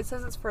 I know. It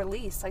says it's for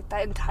lease. Like,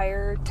 that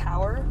entire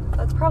tower.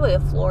 That's probably a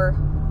floor.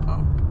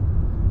 Oh.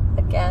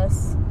 I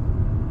guess.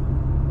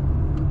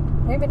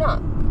 Maybe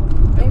not.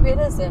 Maybe it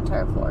is the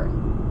entire floor.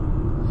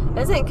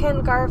 Isn't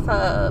Ken Garf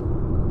a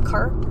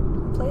car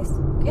place?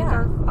 Ken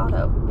Garf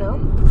Auto. No?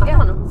 I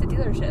don't know. It's a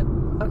dealership.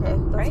 Okay,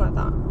 that's Right? what I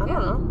thought. I Yeah.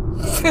 don't know.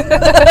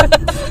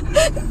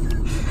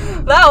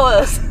 That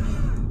was...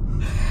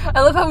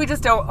 I love how we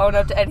just don't own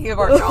up to any of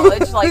our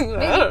knowledge. Like,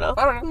 maybe. I don't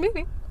know.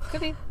 Maybe.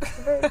 Could be.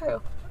 Very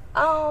true.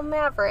 Oh,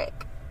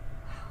 Maverick.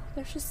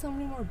 There's just so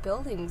many more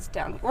buildings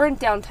down. We're in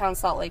downtown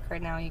Salt Lake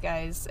right now, you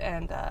guys,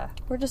 and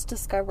We're just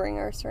discovering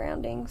our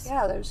surroundings.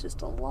 yeah, there's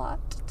just a lot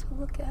to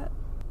look at.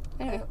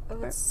 Anyway, It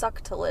would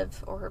suck to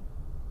live or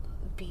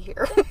be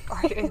here.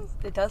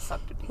 it does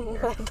suck to be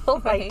here. I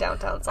don't like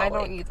downtown Salt I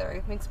Lake. don't either.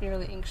 It makes me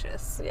really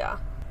anxious. Yeah.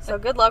 So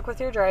good luck with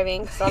your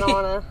driving, because I don't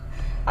want to...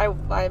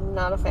 I'm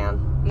not a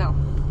fan. No.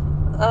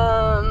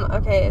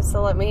 Okay,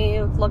 so let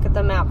me look at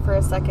the map for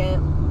a second.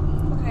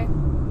 Okay.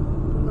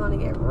 I'm going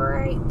to get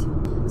right.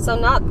 So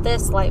not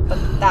this light, but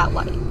that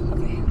light.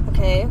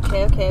 Okay.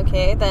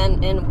 Okay.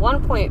 Then in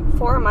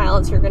 1.4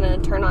 miles, you're going to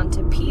turn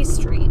onto P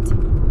Street.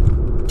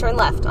 Turn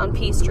left on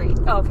P Street.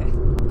 Oh, okay.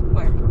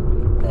 Where?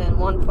 In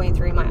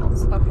 1.3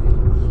 miles. Okay.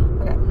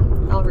 Okay.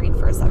 I'll read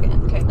for a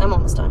second. Okay. I'm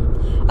almost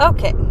done.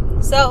 Okay.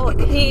 So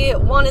he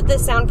wanted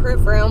this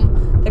soundproof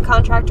room. The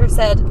contractor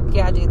said,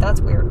 yeah, dude,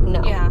 that's weird.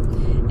 No. Yeah.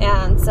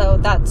 And so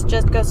that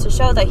just goes to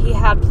show that he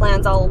had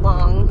plans all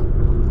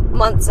along,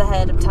 months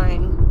ahead of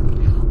time.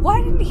 Why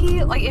didn't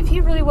he, like, if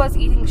he really was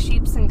eating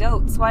sheeps and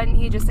goats, why didn't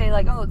he just say,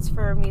 like, oh, it's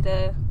for me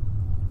to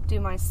do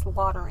my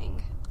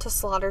slaughtering? To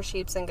slaughter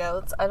sheep and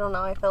goats. I don't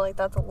know. I feel like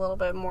that's a little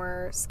bit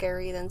more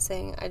scary than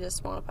saying I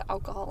just want to put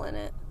alcohol in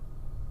it.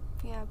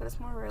 Yeah, but it's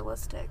more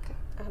realistic.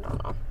 I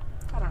don't know.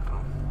 I don't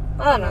know.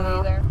 I don't know.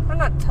 Either.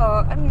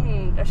 I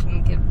mean, I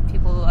shouldn't give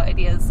people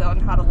ideas on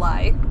how to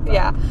lie. But.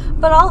 Yeah.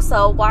 But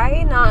also,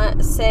 why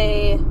not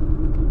say...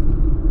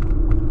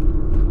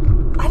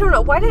 I don't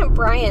know. Why didn't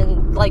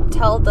Brian, like,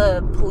 tell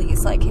the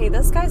police, like, hey,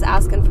 this guy's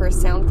asking for a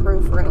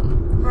soundproof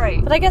room?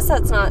 Right. But I guess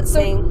that's not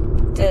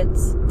saying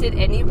it's... Did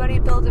anybody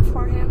build it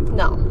for him?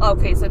 No.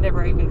 Okay, so it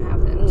never even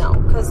happened. No,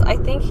 because I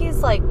think he's,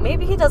 like,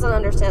 maybe he doesn't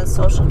understand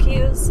social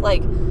cues.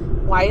 Like,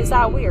 why is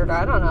that weird?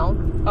 I don't know.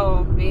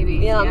 Oh, maybe.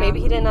 Yeah, maybe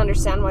he didn't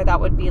understand why that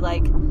would be,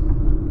 like,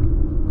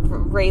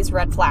 raise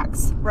red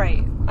flags.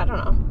 Right. I don't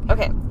know.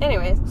 Okay,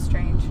 anyways.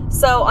 Strange.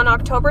 So, on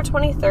October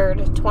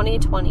 23rd,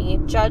 2020,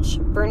 Judge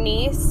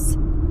Bernice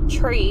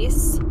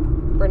Treese.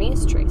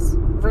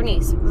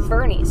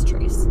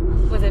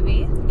 With a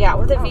V? Yeah,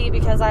 with a V,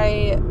 because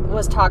I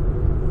was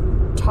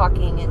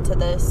talking into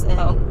this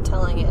and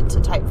telling it to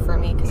type for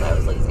me because I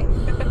was lazy.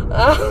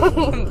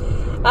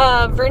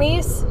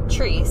 Bernice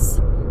Treese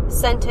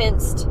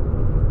sentenced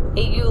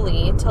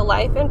Ayuli to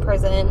life in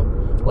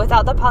prison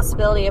without the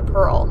possibility of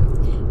parole.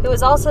 He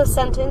was also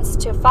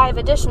sentenced to 5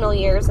 additional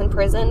years in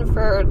prison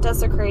for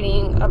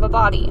desecrating of a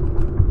body.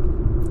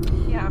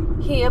 Yeah.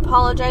 He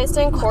apologized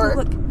in court.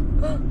 Look.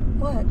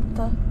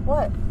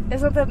 What?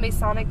 Isn't that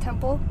Masonic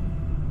temple?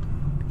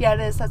 Yeah, it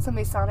is. That's a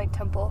Masonic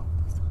temple.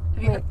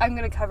 I'm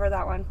going to cover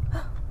that one.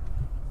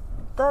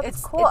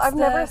 That's cool. I've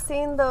never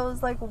seen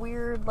those, like,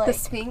 weird, like... The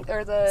Sphinx,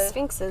 or the...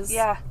 Sphinxes.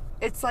 Yeah.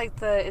 It's like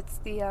the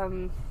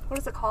what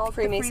is it called?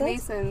 Freemasons? The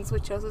Freemasons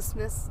with Joseph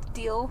Smith's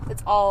deal.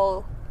 It's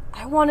all...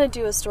 I want to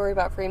do a story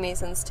about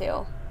Freemasons,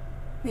 too.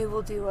 Maybe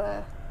we'll do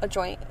a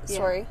joint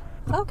story.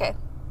 Okay.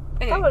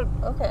 Anyway.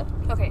 Okay.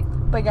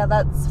 But yeah,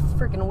 that's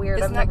freaking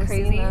weird. Isn't that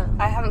crazy?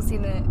 I haven't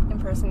seen it in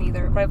person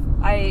either, but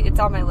it's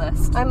on my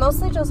list. I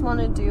mostly just want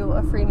to do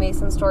a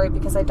Freemason story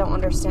because I don't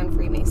understand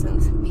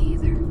Freemasons. Me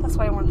either. That's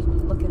why I wanted to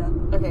look it up.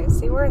 Okay,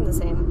 see, we're in the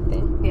same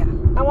thing. Yeah.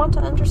 I want to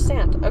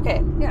understand.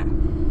 Okay. Yeah.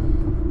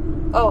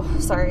 Oh,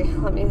 sorry.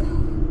 Let me...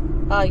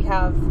 you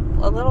have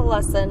a little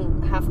less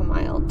than half a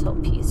mile till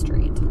P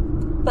Street.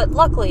 But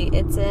luckily,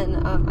 it's in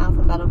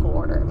alphabetical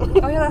order.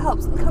 Oh, yeah, that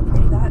helps. Look how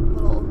pretty that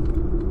little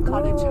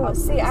cottage house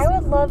is. See, I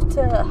would love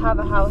to have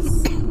a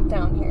house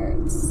down here.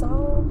 It's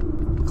so...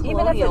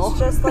 Colonial. Even if it's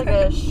just like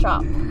a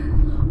shop.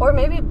 Or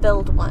maybe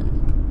build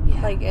one.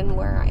 Yeah. Like in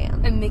where I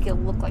am. And make it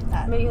look like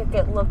that. Make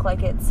it look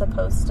like it's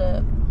supposed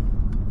to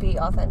be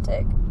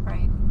authentic.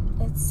 Right.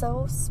 It's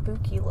so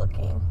spooky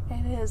looking.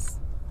 It is.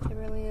 It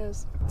really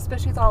is.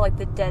 Especially with all, like,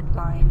 the dead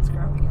vines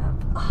growing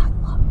up. Oh,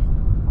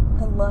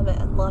 I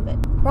love it.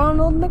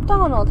 Ronald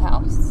McDonald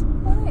House.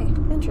 Hey.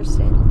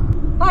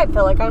 Interesting. I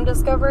feel like I'm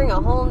discovering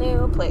a whole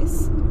new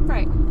place.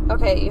 Right.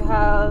 Okay, you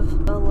have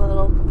a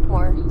little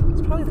more.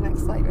 It's probably the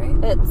next light, right?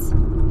 It's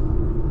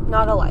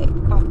not a light.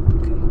 Oh,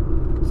 okay.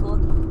 So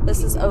look.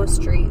 This is O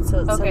Street, so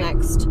it's the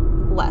next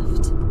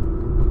left.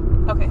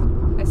 Okay,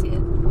 I see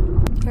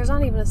it. There's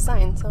not even a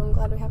sign, so I'm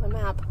glad we have a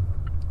map.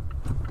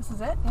 This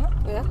is it? Yeah?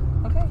 Yeah.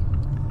 Okay.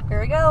 Here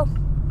we go.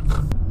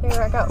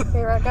 Here I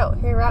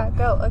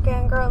go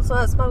again, girls.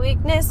 What's my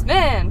weakness?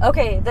 Man!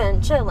 Okay,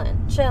 then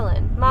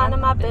chillin', minding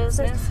my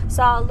business.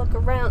 So I look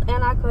around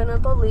and I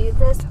couldn't believe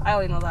this. I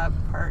only know that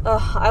part.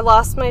 I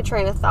lost my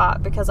train of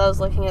thought because I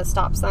was looking at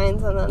stop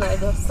signs and then I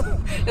just...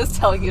 It was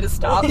telling you to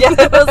stop. Yeah,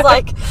 it was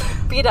like,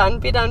 be done.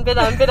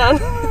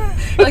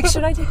 Like,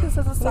 should I take this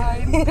as a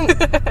sign?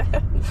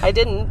 I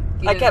didn't.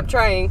 I kept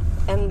trying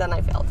and then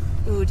I failed.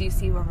 Ooh, do you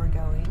see where we're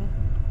going?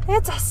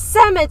 It's a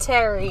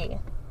cemetery.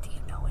 Do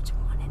you know which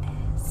one it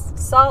is?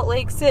 Salt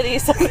Lake City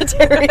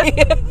Cemetery.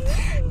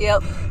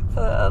 Yep.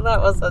 That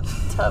was a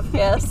tough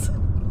guess.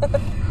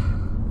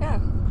 Yeah.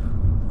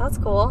 That's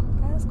cool.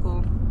 That is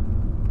cool.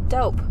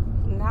 Dope.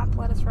 Map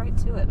led us right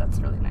to it. That's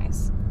really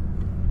nice.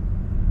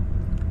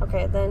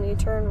 Okay, then you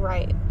turn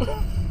right.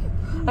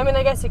 I mean,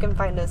 I guess you can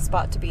find a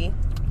spot to be.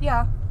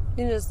 Yeah.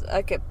 You just,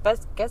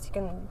 guess you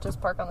can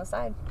just park on the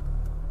side.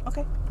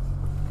 Okay.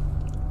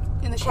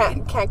 In the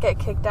shade. Can't get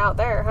kicked out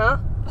there, huh?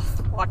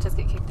 Watch us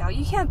get kicked out.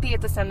 You can't be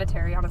at the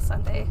cemetery on a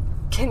Sunday.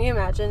 Can you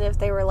imagine if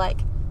they were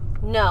like,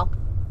 no,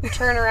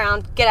 turn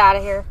around, get out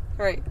of here.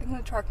 Right. I'm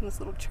going to park in this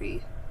little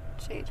tree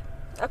shade.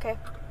 Okay.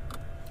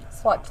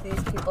 Watch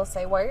these people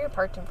say, why are you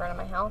parked in front of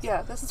my house?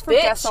 Yeah, this is for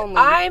guests only.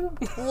 I'm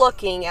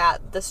looking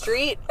at the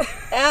street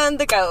and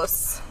the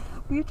ghosts.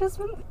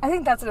 I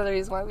think that's another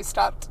reason why we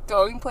stopped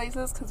going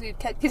places, because we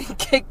kept getting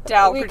kicked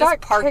out for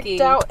just parking. We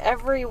got kicked out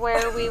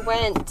everywhere we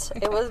went.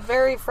 It was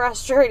very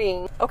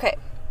frustrating. Okay,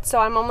 so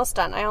I'm almost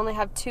done. I only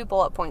have 2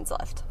 bullet points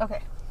left.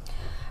 Okay.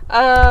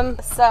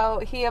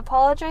 So he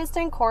apologized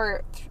in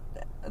court,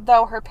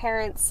 though her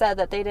parents said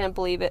that they didn't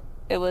believe it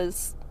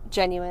was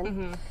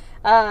genuine.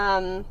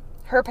 Mm-hmm.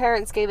 Her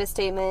parents gave a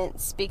statement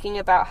speaking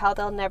about how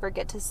they'll never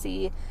get to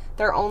see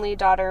their only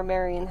daughter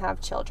marry and have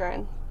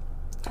children.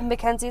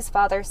 Mackenzie's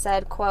father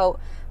said, quote,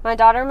 "My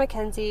daughter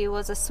Mackenzie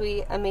was a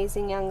sweet,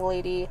 amazing young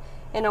lady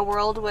in a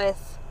world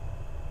with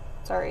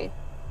a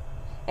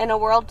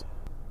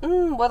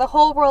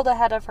whole world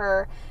ahead of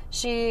her.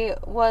 She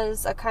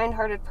was a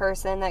kind-hearted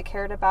person that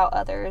cared about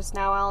others.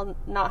 Now I'll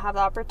not have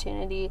the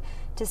opportunity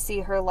to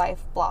see her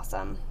life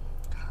blossom."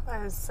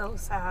 That is so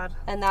sad.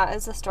 And that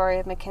is the story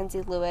of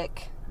Mackenzie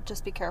Lewick.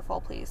 Just be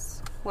careful,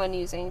 please, when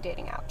using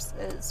dating apps.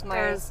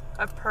 There's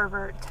a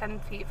pervert 10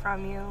 feet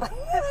from you.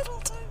 At all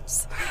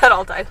times. At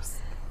all times.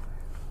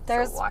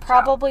 There's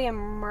probably a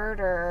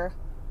murder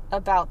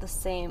about the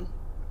same.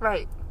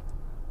 Right.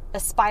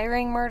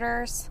 Aspiring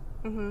murders.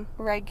 Mm-hmm.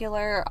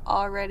 Regular,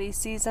 already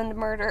seasoned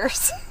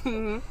murders.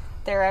 Mm-hmm.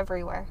 They're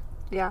everywhere.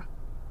 Yeah.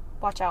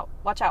 Watch out.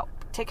 Watch out.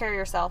 Take care of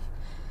yourself.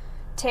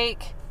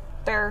 Take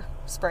bear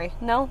spray.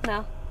 No.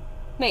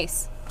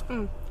 Mace.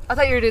 Mm. I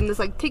thought you were doing this,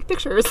 like, take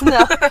pictures.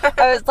 No.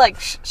 I was like,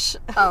 shh.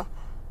 Oh.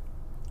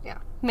 Yeah.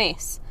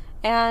 Mace.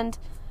 And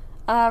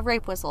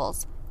rape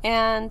whistles.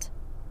 And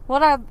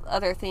what are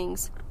other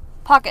things?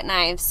 Pocket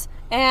knives.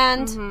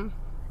 And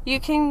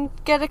you can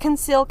get a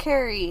concealed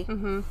carry.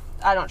 Mm-hmm.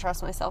 I don't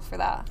trust myself for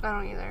that. I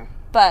don't either.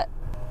 But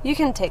you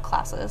can take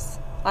classes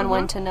on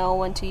when to know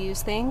when to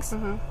use things.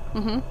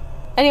 Mm-hmm.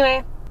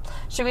 Anyway,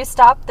 should we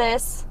stop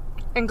this?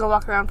 And go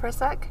walk around for a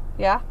sec?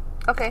 Yeah.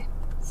 Okay.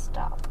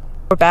 Stop.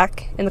 We're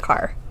back in the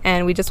car,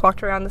 and we just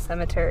walked around the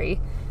cemetery.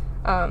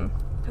 Ooh,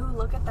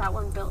 look at that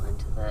one built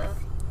into the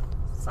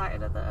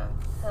side of the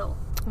hill.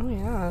 Oh,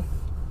 yeah.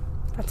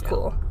 That's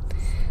cool.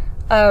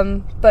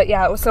 But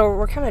yeah, so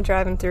we're kind of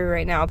driving through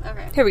right now.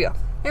 Okay. Here we go.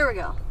 Here we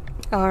go.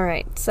 All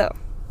right, so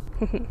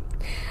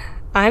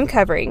I'm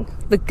covering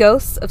the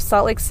ghosts of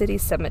Salt Lake City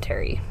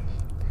Cemetery.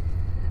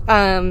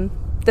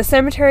 The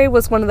cemetery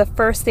was one of the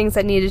first things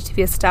that needed to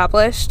be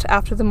established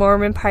after the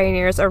Mormon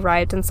pioneers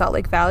arrived in Salt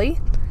Lake Valley.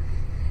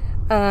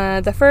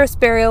 The first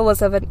burial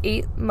was of an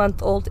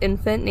 8-month-old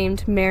infant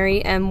named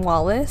Mary M.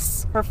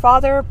 Wallace. Her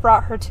father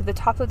brought her to the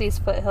top of these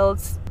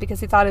foothills because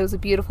he thought it was a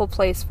beautiful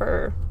place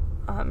for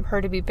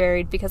her to be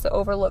buried because it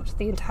overlooked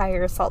the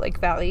entire Salt Lake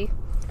Valley.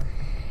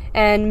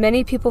 And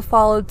many people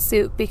followed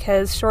suit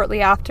because shortly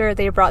after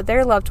they brought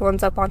their loved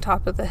ones up on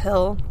top of the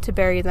hill to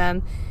bury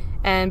them.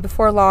 And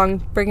before long,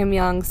 Brigham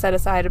Young set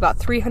aside about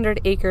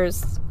 300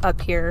 acres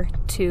up here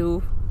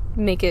to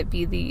make it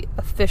be the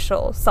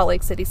official Salt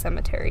Lake City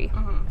Cemetery.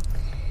 Mm-hmm.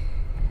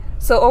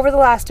 So over the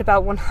last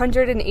about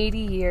 180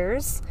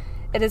 years,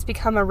 it has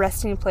become a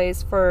resting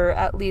place for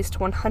at least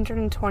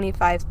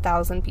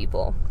 125,000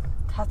 people.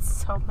 That's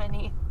so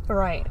many.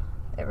 Right.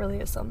 It really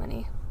is so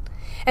many.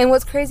 And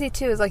what's crazy,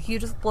 too, is, like, you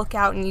just look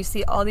out and you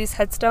see all these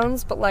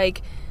headstones, but,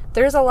 like,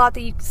 there's a lot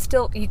that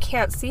you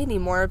can't see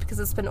anymore because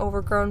it's been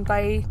overgrown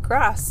by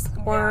grass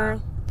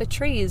or the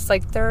trees.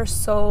 Like, there's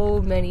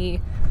so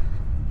many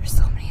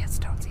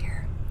headstones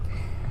here.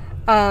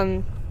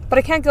 But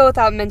I can't go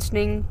without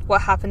mentioning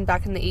what happened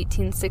back in the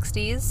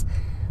 1860s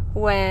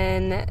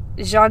when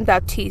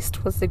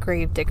Jean-Baptiste was the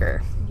grave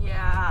digger.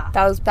 Yeah.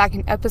 That was back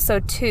in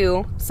episode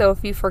 2, so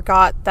if you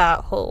forgot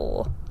that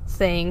whole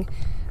thing,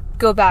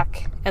 go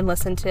back and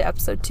listen to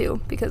episode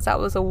 2 because that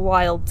was a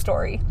wild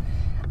story.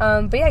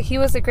 But yeah, he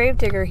was a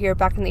gravedigger here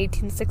back in the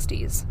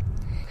 1860s.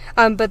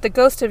 But the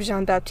ghost of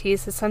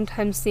Jean-Baptiste is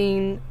sometimes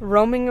seen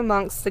roaming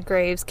amongst the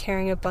graves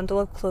carrying a bundle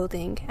of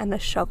clothing and a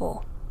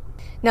shovel.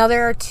 Now,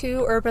 there are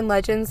 2 urban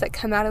legends that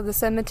come out of the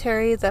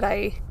cemetery that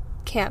I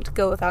can't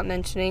go without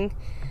mentioning.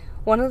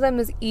 One of them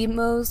is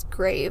Emo's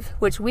grave,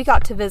 which we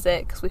got to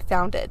visit because we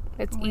found it.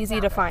 It's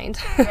easy to find.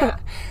 Yeah.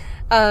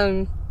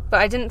 But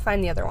I didn't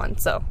find the other one,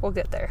 so we'll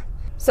get there.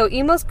 So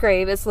Emo's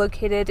grave is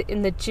located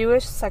in the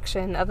Jewish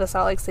section of the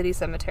Salt Lake City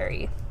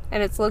Cemetery,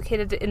 and it's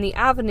located in the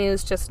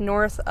avenues just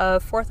north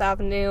of 4th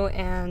Avenue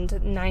and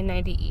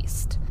 990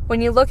 East.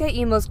 When you look at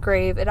Emo's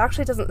grave, it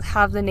actually doesn't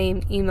have the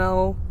name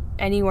Emo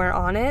anywhere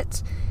on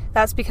it.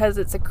 That's because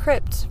it's a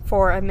crypt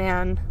for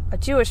a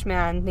Jewish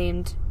man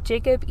named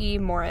Jacob E.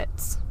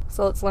 Moritz.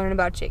 So let's learn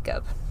about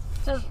Jacob.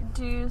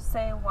 Do you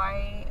say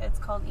why it's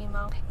called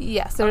Emo?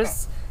 Yes,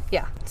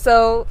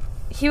 So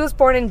he was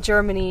born in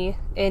Germany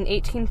in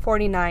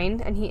 1849,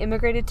 and he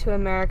immigrated to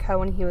America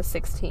when he was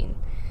 16.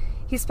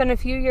 He spent a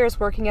few years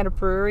working at a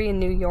brewery in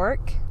New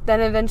York, then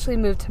eventually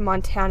moved to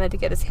Montana to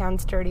get his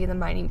hands dirty in the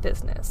mining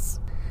business.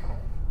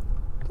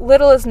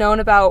 Little is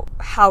known about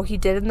how he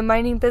did in the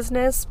mining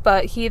business,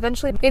 but he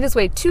eventually made his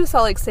way to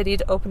Salt Lake City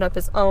to open up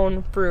his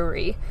own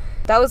brewery.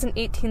 That was in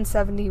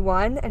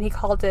 1871, and he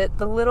called it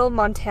the Little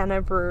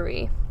Montana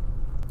Brewery.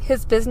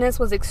 His business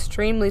was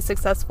extremely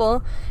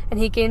successful,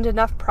 and he gained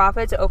enough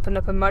profit to open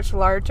up a much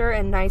larger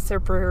and nicer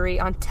brewery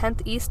on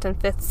 10th East and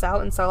 5th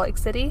South in Salt Lake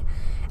City,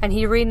 and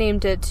he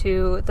renamed it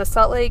to the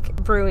Salt Lake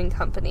Brewing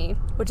Company,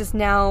 which is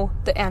now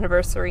the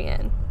Anniversary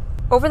Inn.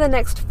 Over the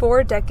next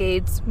 4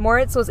 decades,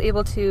 Moritz was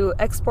able to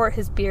export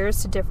his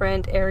beers to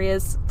different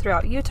areas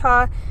throughout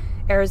Utah,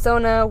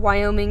 Arizona,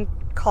 Wyoming,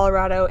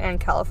 Colorado, and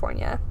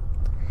California.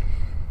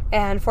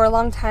 And for a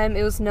long time,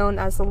 it was known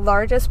as the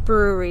largest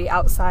brewery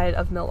outside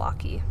of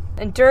Milwaukee.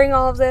 And during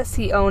all of this,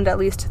 he owned at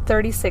least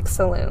 36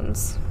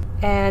 saloons.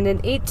 And in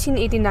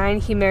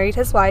 1889, he married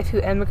his wife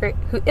who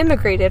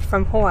immigrated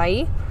from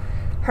Hawaii.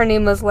 Her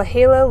name was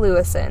Lahala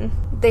Lewison.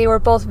 They were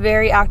both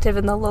very active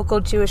in the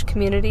local Jewish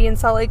community in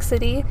Salt Lake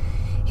City.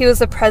 He was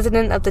the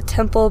president of the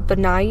Temple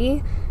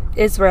B'nai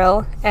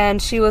Israel,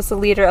 and she was the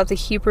leader of the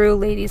Hebrew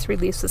Ladies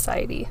Relief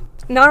Society.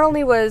 Not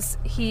only was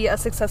he a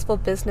successful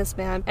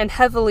businessman and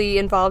heavily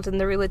involved in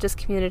the religious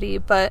community,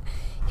 but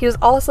he was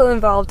also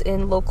involved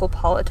in local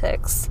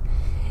politics.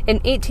 In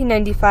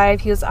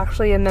 1895, he was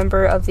actually a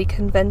member of the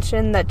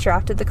convention that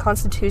drafted the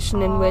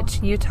Constitution in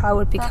which Utah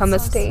would become a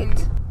state.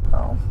 Sweet.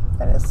 Oh,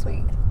 that is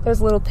sweet.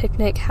 There's a little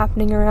picnic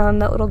happening around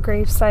that little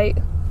grave site.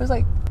 There's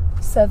like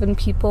 7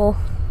 people.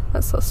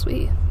 That's so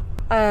sweet.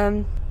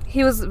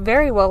 He was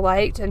very well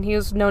liked, and he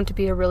was known to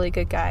be a really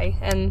good guy.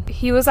 And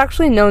he was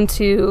actually known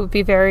to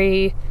be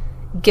very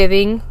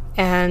giving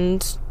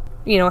and,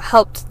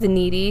 helped the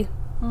needy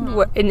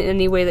in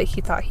any way that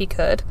he thought he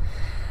could.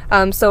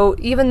 So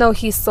even though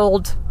he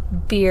sold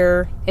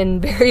beer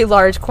in very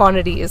large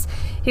quantities,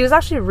 he was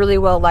actually really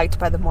well liked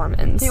by the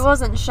Mormons. He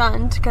wasn't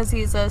shunned because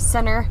he's a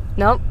sinner.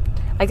 Nope.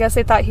 I guess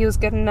they thought he was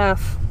good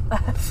enough.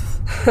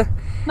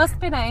 Must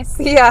be nice.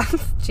 Yeah.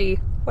 Gee,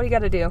 what do you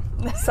gotta do?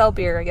 Sell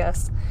beer, I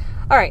guess.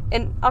 Alright,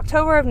 in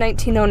October of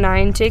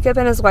 1909, Jacob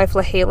and his wife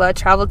Lahala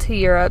traveled to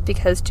Europe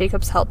because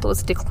Jacob's health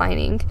was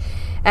declining,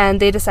 and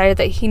they decided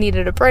that he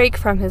needed a break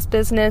from his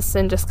business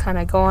and just kind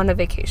of go on a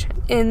vacation.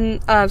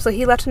 So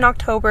he left in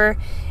October,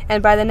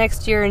 and by the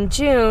next year in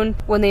June,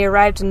 when they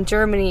arrived in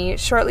Germany,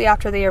 shortly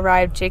after they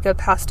arrived, Jacob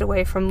passed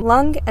away from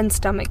lung and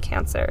stomach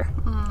cancer.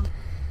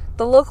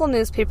 The local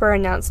newspaper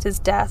announced his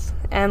death,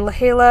 and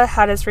Lahala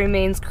had his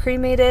remains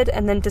cremated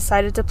and then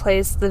decided to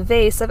place the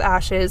vase of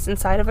ashes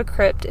inside of a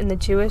crypt in the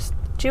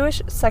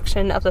Jewish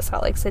section of the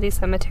Salt Lake City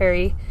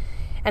Cemetery.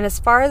 And as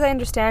far as I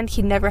understand,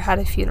 he never had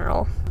a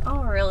funeral.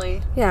 Oh,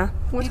 really? Yeah.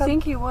 You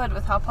think he would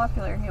with how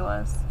popular he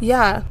was?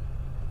 Yeah.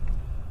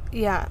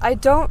 Yeah. I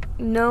don't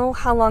know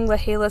how long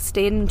Lahala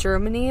stayed in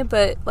Germany,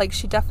 but, like,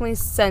 she definitely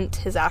sent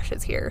his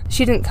ashes here.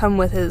 She didn't come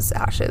with his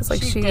ashes.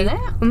 Like, she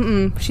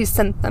didn't? She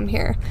sent them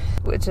here,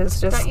 which is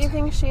just... Don't you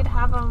think she'd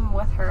have them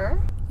with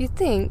her? You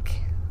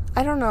think?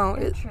 I don't know.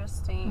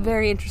 Interesting.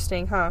 Very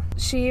interesting, huh?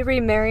 She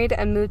remarried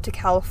and moved to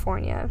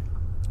California,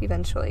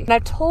 eventually. And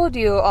I've told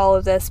you all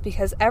of this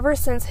because ever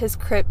since his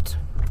crypt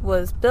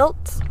was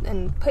built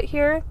and put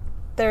here,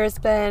 there's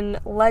been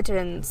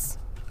legends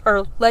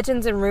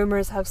and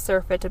rumors have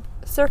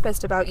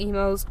surfaced about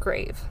Emo's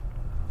grave.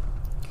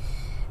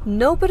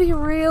 Nobody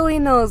really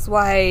knows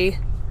why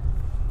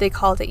they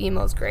called it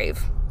Emo's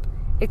grave,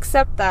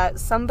 except that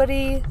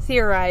somebody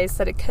theorized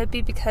that it could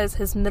be because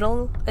his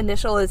middle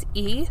initial is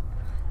E,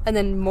 and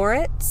then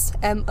Moritz,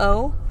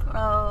 M-O.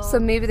 Oh. So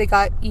maybe they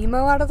got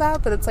emo out of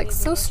that, but it's like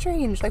so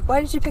strange. Like, why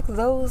did you pick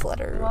those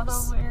letters? What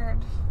a weird...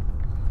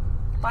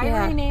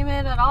 Why rename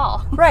it at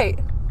all? Right.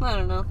 I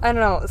don't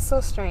know. It's so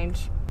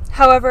strange.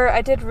 However,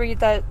 I did read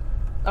that...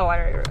 Oh, I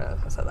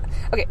already said that.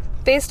 Okay,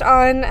 based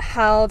on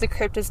how the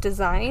crypt is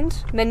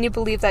designed, many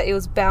believe that it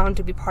was bound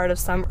to be part of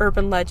some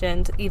urban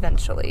legend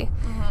eventually.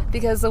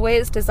 Because the way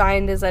it's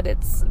designed is that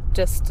it's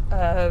just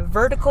a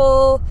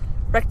vertical,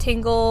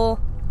 rectangle,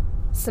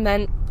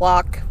 cement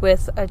block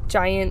with a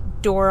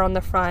giant door on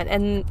the front,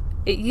 and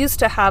it used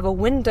to have a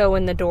window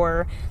in the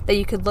door that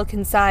you could look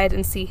inside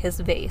and see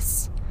his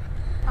vase.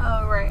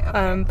 Oh, right.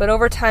 Okay. But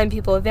over time,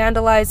 people have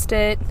vandalized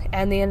it,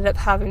 and they ended up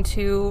having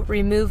to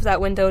remove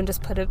that window and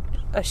just put a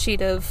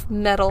sheet of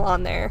metal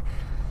on there.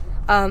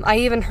 I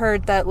even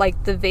heard that,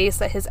 like, the vase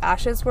that his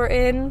ashes were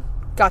in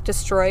got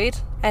destroyed,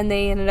 and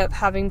they ended up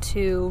having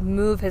to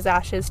move his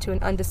ashes to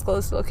an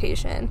undisclosed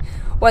location.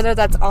 Whether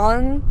that's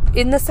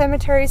in the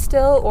cemetery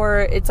still, or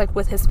it's, like,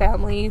 with his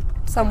family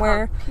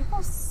somewhere. God,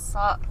 people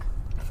suck.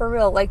 For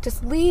real. Like,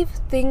 just leave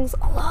things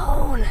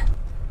alone.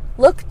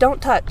 Look,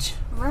 don't touch.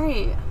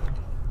 Right.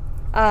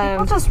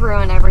 People just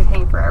ruin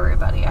everything for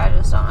everybody. I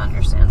just don't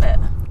understand it.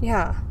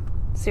 Yeah,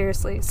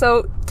 seriously.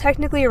 So,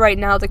 technically, right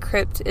now, the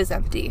crypt is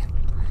empty.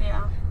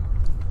 Yeah.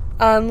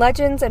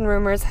 Legends and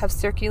rumors have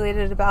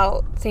circulated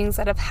about things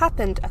that have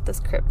happened at this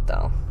crypt,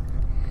 though.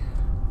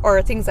 Or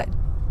things that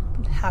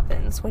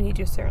happens when you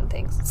do certain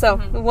things. So,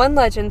 one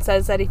legend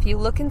says that if you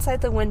look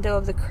inside the window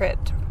of the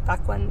crypt,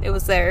 back when it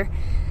was there,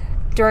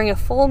 during a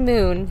full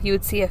moon, you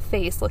would see a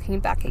face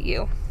looking back at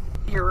you.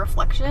 Your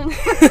reflection?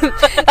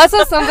 That's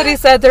what somebody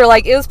said. They're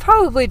like, it was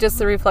probably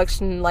just a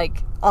reflection,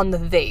 like, on the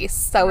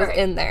vase that was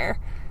in there.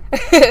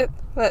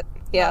 But,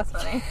 yeah. That's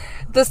funny.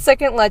 The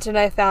second legend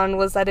I found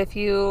was that if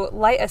you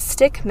light a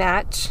stick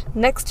match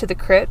next to the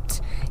crypt,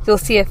 you'll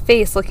see a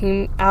face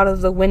looking out of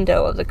the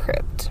window of the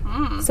crypt.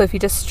 So if you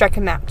just strike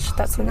a match,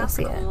 that's when you'll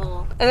see it.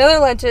 Another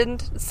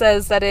legend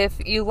says that if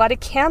you light a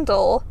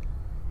candle,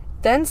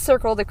 then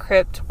circle the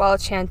crypt while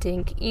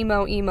chanting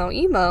emo, emo,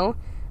 emo,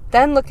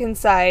 then look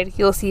inside,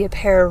 you'll see a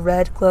pair of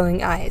red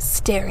glowing eyes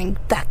staring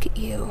back at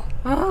you.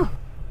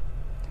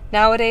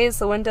 Nowadays,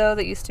 the window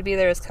that used to be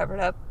there is covered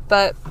up.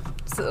 But,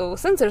 so,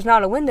 since there's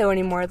not a window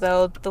anymore,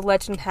 though, the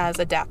legend has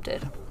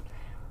adapted.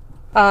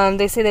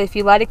 They say that if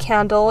you light a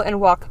candle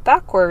and walk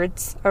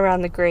backwards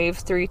around the grave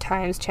 3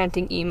 times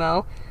chanting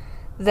emo,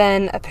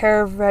 then a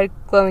pair of red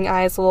glowing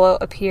eyes will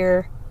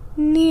appear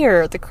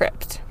near the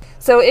crypt.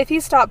 So if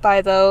you stop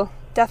by, though,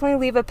 definitely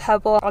leave a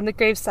pebble on the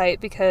gravesite,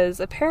 because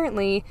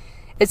apparently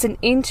it's an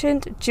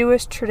ancient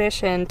Jewish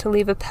tradition to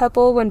leave a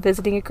pebble when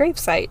visiting a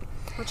gravesite.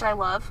 Which I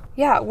love.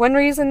 Yeah, one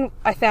reason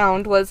I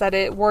found was that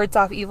it wards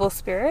off evil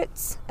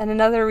spirits, and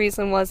another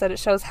reason was that it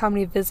shows how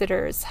many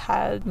visitors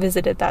had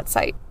visited that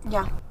site.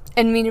 Yeah.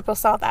 And many people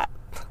saw that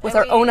with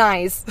our own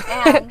eyes.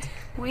 And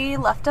we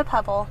left a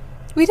pebble.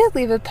 We did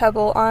leave a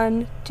pebble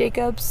on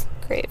Jacob's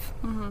grave.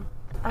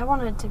 I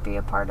wanted to be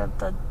a part of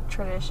the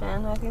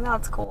tradition. I think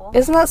that's cool.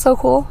 Isn't that so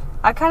cool?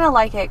 I kind of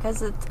like it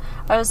because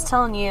I was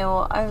telling you,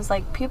 I was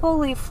like, people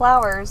leave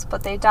flowers,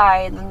 but they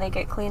die and then they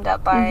get cleaned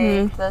up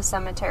by the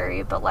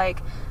cemetery. But,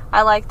 like,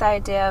 I like the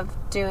idea of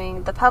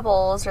doing the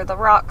pebbles or the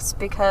rocks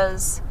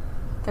because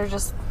they're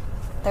just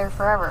there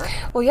forever.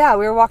 Well, yeah,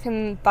 we were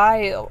walking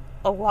by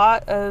a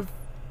lot of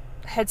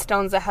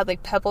headstones that had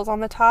like pebbles on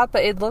the top,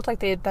 but it looked like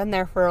they had been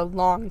there for a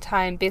long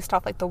time based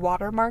off like the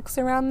watermarks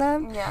around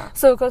them. Yeah.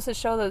 So it goes to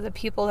show that the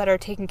people that are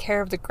taking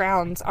care of the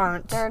grounds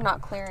aren't. They're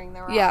not clearing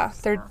the rocks. Yeah,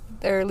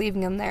 they're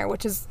leaving them there,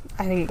 which is,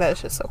 I think that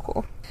is just so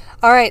cool.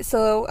 All right,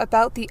 so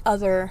about the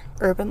other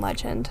urban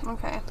legend.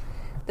 Okay.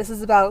 This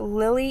is about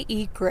Lily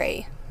E.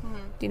 Gray.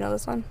 Do you know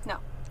this one? No.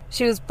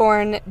 She was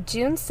born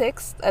June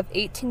 6th of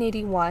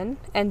 1881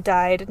 and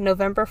died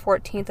November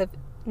 14th of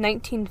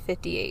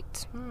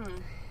 1958.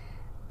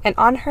 And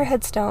on her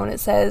headstone it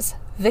says,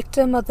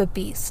 "Victim of the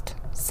Beast,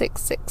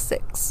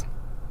 666."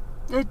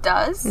 It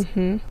does?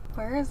 Mm-hmm.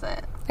 Where is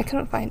it? I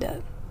couldn't find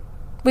it.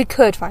 We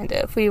could find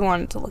it if we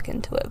wanted to look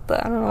into it,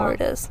 but I don't know where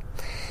it is.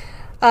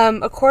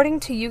 According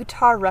to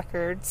Utah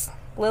records,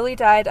 Lily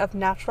died of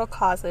natural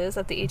causes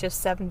at the age of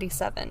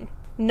 77.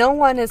 No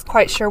one is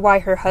quite sure why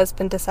her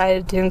husband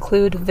decided to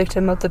include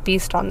 "Victim of the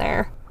Beast" on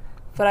there,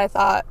 but I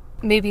thought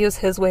maybe it was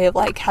his way of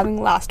like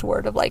having last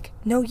word of like,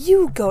 no,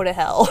 you go to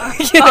hell,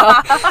 you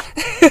know.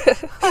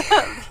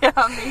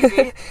 Yeah,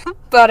 maybe.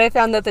 But I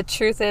found that the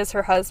truth is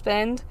her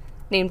husband,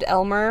 named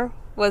Elmer,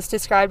 was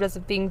described as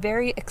being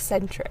very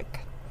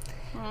eccentric.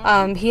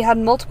 He had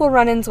multiple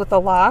run-ins with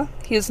the law.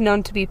 He was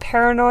known to be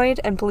paranoid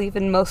and believe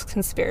in most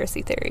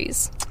conspiracy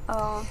theories.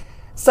 Oh.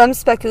 Some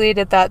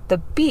speculated that the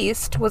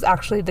beast was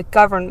actually the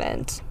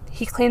government.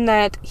 He claimed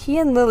that he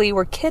and Lily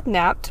were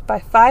kidnapped by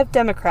 5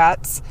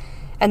 Democrats,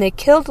 and they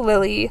killed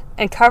Lily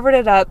and covered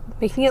it up,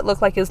 making it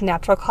look like it was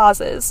natural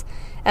causes,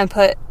 and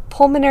put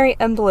pulmonary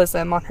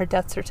embolism on her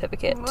death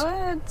certificate.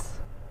 What?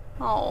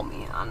 Oh,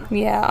 man.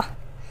 Yeah.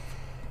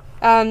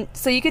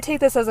 So you could take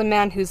this as a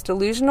man who's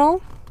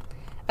delusional,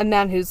 a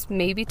man who's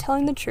maybe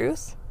telling the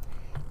truth,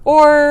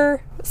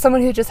 or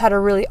someone who just had a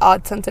really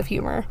odd sense of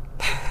humor.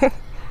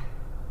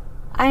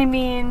 I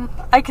mean,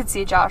 I could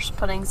see Josh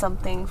putting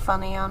something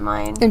funny on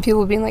mine. And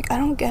people being like, I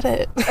don't get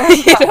it. Yeah.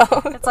 You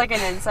know? It's like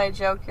an inside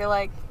joke. You're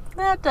like,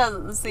 that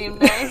doesn't seem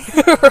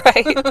nice.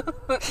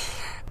 Right.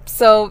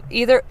 So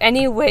either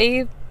any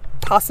way,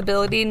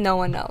 possibility, no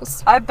one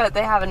knows. I bet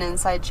they have an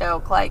inside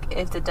joke, like,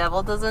 if the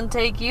devil doesn't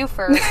take you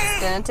first,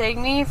 it's gonna take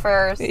me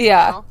first.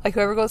 Yeah. You know? Like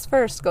whoever goes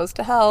first goes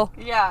to hell.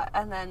 Yeah,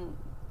 and then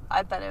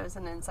I bet it was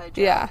an inside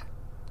joke. Yeah.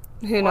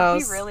 Who Or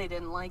knows? he really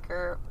didn't like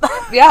her.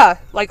 Yeah.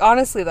 Like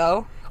honestly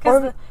though.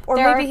 Or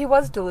there maybe he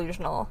was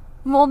delusional.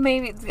 Well,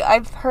 maybe.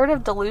 I've heard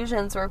of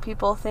delusions where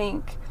people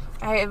think...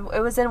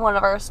 it was in one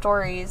of our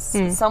stories.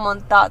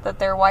 Someone thought that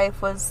their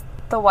wife was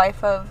the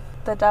wife of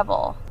the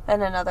devil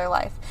in another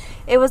life.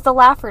 It was the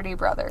Lafferty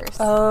brothers.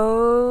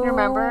 Oh. You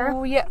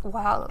remember? Yeah.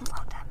 Wow. That was a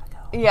long time ago.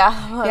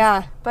 Yeah.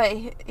 Yeah. But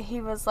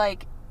he was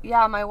like,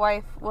 yeah, my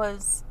wife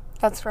was...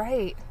 That's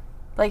right.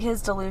 Like,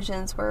 his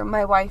delusions were,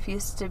 my wife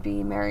used to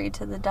be married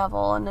to the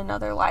devil in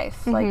another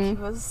life. Like, he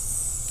was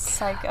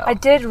psycho. I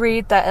did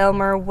read that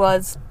Elmer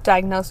was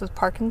diagnosed with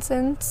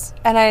Parkinson's,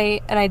 and I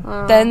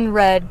then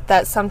read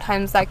that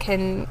sometimes that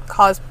can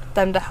cause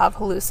them to have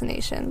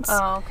hallucinations.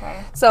 Oh,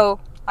 okay. So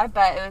I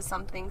bet it was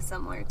something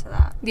similar to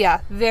that.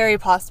 yeah, very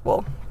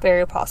possible.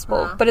 Very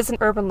possible. But it's an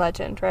urban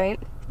legend, right?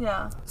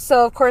 Yeah.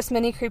 So, of course,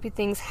 many creepy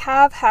things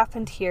have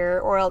happened here,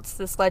 or else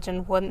this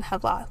legend wouldn't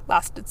have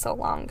lasted so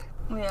long.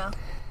 Yeah.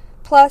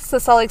 Plus, the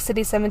Salt Lake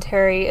City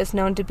Cemetery is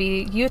known to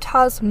be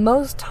Utah's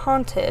most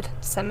haunted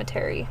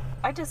cemetery.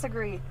 I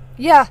disagree.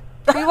 Yeah,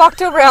 we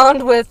walked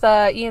around with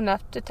a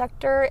EMF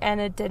detector,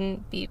 and it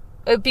didn't beep.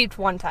 It beeped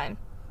one time.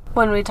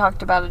 When we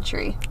talked about a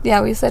tree.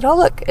 Yeah, we said, oh,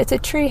 look, it's a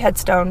tree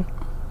headstone.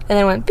 And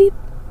then it went beep.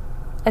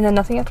 And then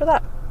nothing after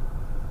that.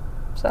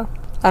 So,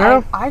 I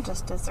don't know. I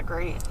just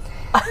disagree.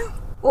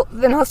 Well,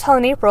 then I was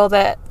telling April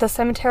that the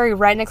cemetery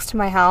right next to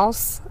my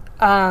house,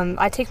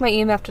 I take my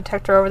EMF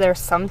detector over there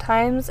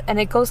sometimes, and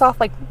it goes off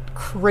like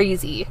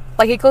crazy.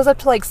 Like, it goes up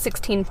to like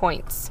 16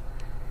 points.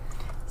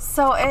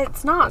 So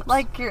it's not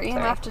like your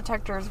EMF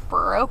detector is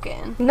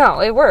broken.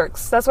 No, it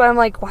works. That's why I'm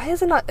like, why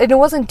is it not? And it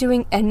wasn't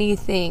doing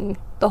anything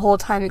the whole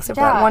time except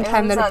for that one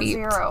time that it beeped.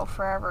 Yeah, it was at 0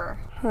 forever.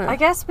 Huh. I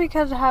guess we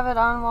could have it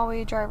on while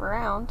we drive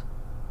around.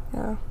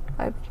 Yeah,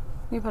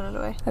 You put it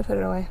away. I put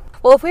it away.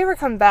 Well, if we ever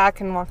come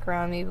back and walk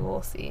around, maybe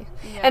we'll see.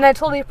 Yeah. And I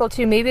told April,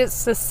 too, maybe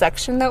it's this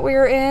section that we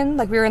were in.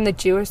 Like, we were in the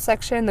Jewish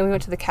section, then we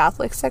went to the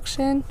Catholic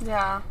section.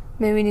 Yeah.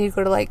 Maybe we need to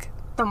go to, like...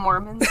 The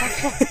Mormon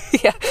section.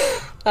 Yeah.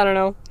 I don't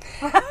know.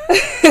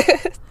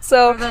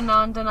 So... Or the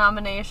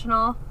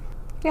non-denominational.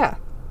 Yeah.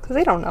 Because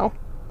they don't know.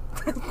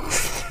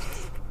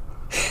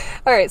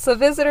 Alright, so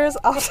visitors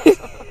often...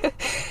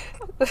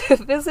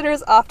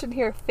 visitors often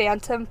hear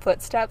phantom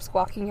footsteps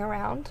walking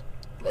around.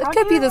 It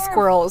could be the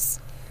squirrels.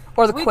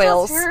 Or the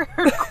quails. We just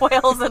heard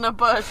quails in a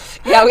bush.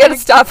 Yeah, we had to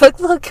stop. Like,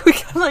 look,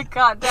 we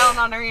got down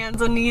on our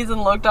hands and knees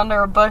and looked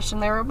under a bush,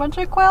 and there were a bunch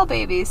of quail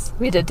babies.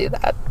 We did do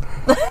that.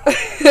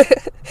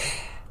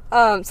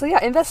 So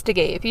yeah,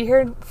 investigate. If you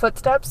hear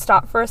footsteps,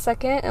 stop for a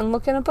second and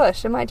look in a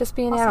bush. It might just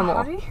be an animal.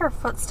 How do you hear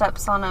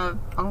footsteps on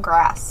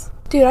grass?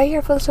 Dude, I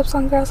hear footsteps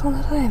on grass all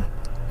the time.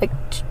 Like,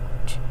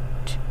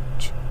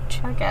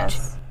 I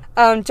guess.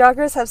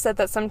 Joggers have said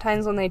that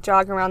sometimes when they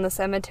jog around the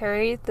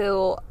cemetery,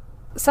 they'll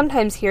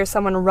sometimes hear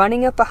someone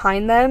running up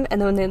behind them,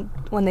 and then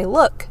when they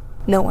look,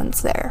 no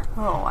one's there.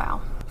 Oh,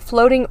 wow.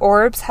 Floating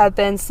orbs have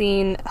been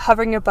seen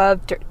hovering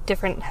above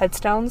different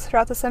headstones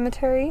throughout the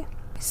cemetery.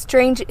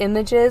 Strange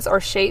images or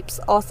shapes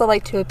also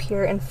like to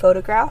appear in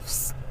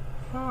photographs.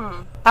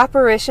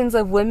 Apparitions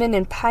of women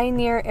in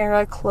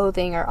pioneer-era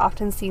clothing are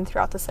often seen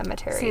throughout the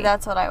cemetery. See,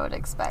 that's what I would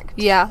expect.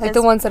 Yeah, like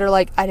the ones that are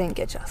like, I didn't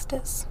get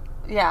justice.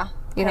 Yeah.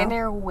 You know?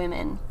 Pioneer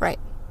women. Right.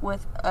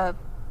 With a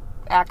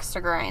axe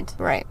to grind.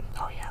 Right.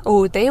 Oh, yeah.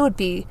 Oh, they would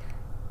be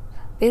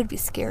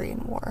scary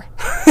in war.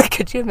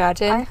 Could you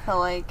imagine? I feel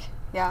like,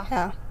 yeah.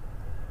 Yeah.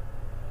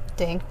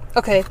 Dang.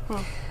 Okay.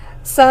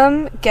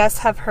 Some guests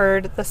have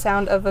heard the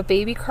sound of a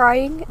baby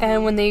crying,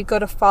 and when they go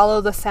to follow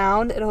the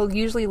sound, it'll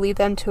usually lead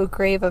them to a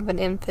grave of an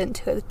infant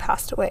who has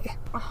passed away.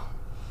 Oh,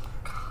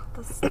 God,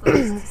 this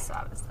is the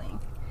saddest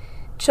thing.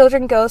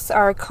 Children ghosts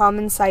are a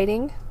common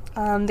sighting.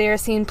 They are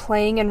seen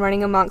playing and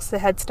running amongst the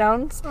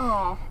headstones.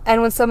 Oh.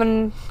 And when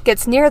someone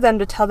gets near them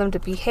to tell them to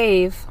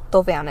behave,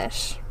 they'll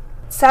vanish.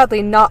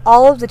 Sadly, not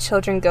all of the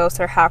children ghosts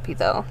are happy,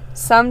 though.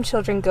 Some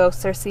children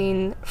ghosts are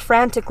seen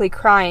frantically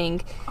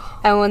crying,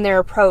 and when they're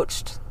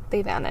approached,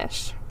 they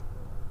vanish.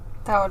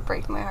 That would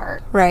break my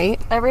heart.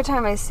 Right? Every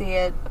time I see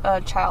a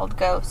child's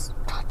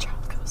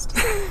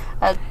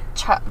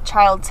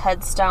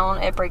headstone,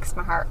 it breaks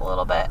my heart a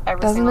little bit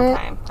every single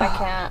time. I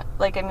can't,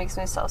 like, it makes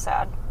me so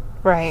sad.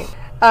 Right.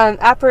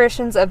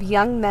 Apparitions of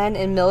young men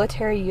in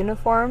military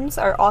uniforms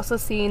are also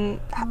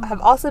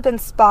have also been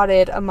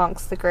spotted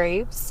amongst the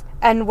graves.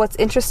 And what's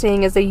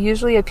interesting is they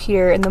usually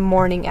appear in the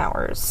morning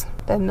hours,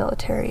 the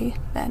military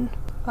men.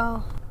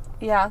 Oh,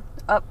 yeah,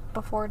 up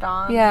before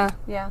dawn. Yeah.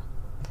 Yeah.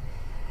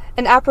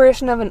 An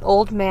apparition of an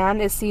old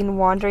man is seen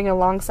wandering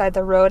alongside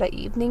the road at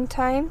evening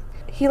time.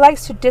 He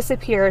likes to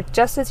disappear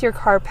just as your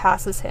car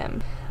passes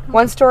him.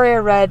 One story I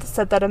read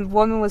said that a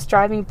woman was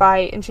driving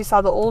by and she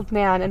saw the old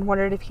man and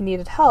wondered if he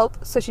needed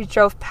help, so she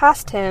drove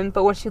past him,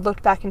 but when she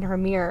looked back in her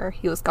mirror,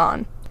 he was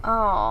gone.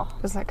 Oh.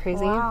 Isn't that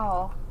crazy?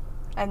 Wow.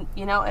 And,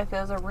 you know, if it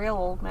was a real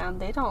old man,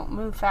 they don't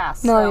move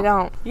fast. No, so they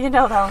don't. You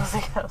know that was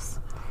a ghost.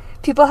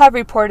 People have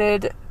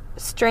reported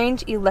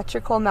strange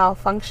electrical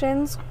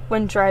malfunctions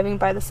when driving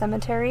by the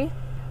cemetery.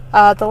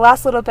 The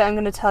last little bit I'm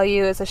going to tell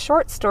you is a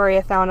short story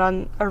I found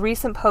on a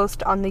recent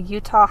post on the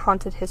Utah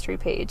Haunted History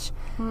page.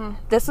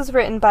 This was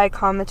written by a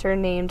commenter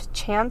named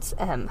Chance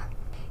M.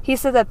 He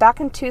said that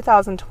back in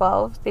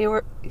 2012,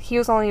 he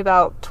was only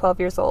about 12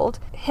 years old.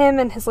 Him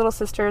and his little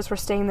sisters were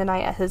staying the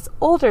night at his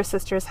older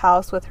sister's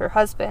house with her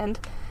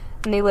husband,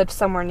 and they lived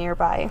somewhere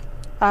nearby.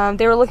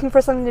 They were looking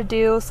for something to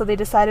do, so they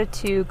decided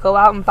to go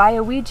out and buy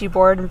a Ouija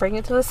board and bring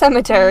it to the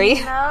cemetery.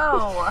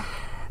 No!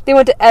 They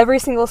went to every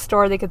single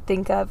store they could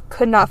think of,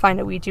 could not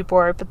find a Ouija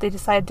board, but they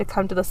decided to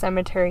come to the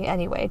cemetery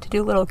anyway to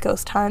do a little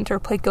ghost hunt or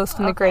play ghost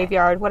in the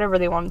graveyard, whatever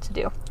they wanted to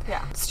do.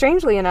 Yeah.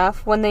 Strangely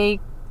enough, when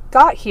they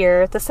got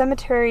here, they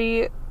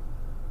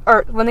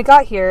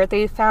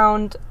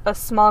found a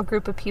small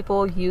group of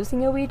people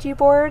using a Ouija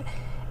board,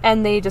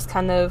 and they just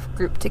kind of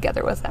grouped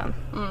together with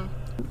them.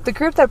 The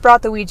group that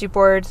brought the Ouija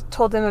board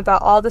told them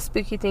about all the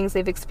spooky things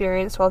they've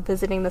experienced while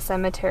visiting the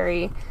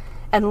cemetery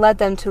and led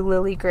them to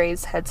Lily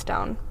Gray's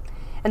headstone.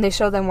 And they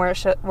showed them where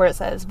it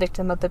says,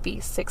 Victim of the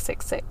Beast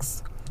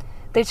 666.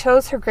 They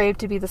chose her grave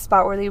to be the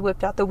spot where they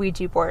whipped out the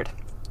Ouija board.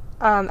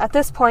 At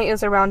this point, it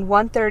was around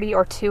 1:30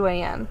 or 2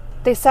 a.m.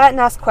 They sat and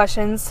asked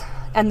questions,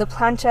 and the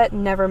planchette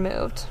never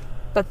moved.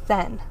 But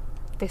then,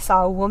 they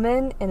saw a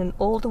woman in an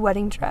old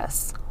wedding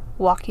dress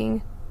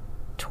walking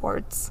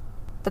towards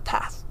the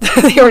path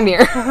they were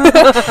near.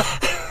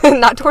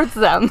 Not towards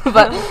them,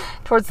 but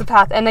towards the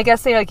path. And I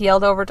guess they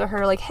yelled over to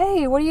her,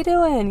 hey, what are you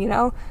doing,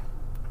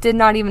 Did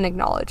not even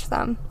acknowledge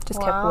them.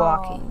 Just kept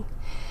walking.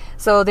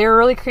 So they were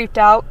really creeped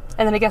out.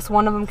 And then I guess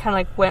one of them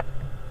kind of went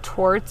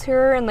towards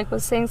her and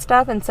was saying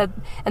stuff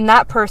and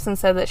that person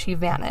said that she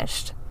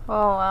vanished.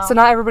 Oh, wow. So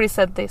not everybody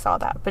said they saw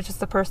that, but just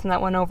the person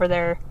that went over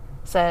there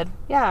said,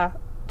 yeah,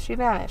 she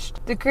vanished.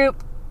 The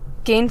group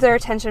gained their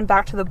attention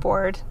back to the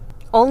board,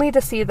 only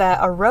to see that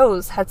a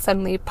rose had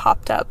suddenly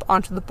popped up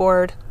onto the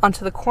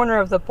corner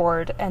of the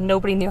board, and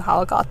nobody knew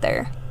how it got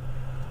there.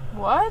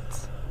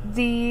 What?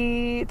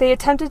 They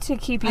attempted to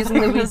keep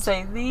using the Ouija.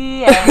 Say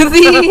the end.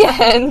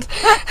 The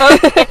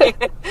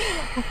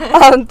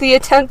end. The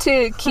attempt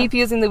to keep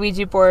using the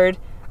Ouija board,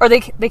 or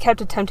they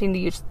kept attempting to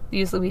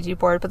use the Ouija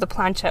board, but the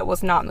planchette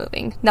was not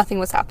moving. Nothing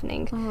was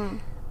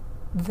happening.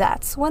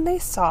 That's when they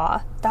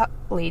saw that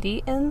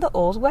lady in the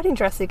old wedding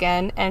dress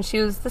again, and she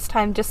was this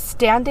time just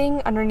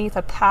standing underneath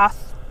a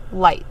path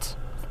light.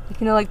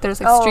 There's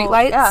street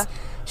lights. Yeah.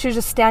 She was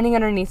just standing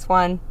underneath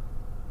one,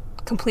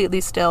 completely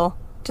still,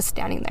 just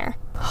standing there.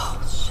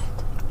 Oh,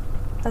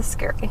 shit. That's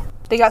scary.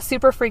 They got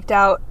super freaked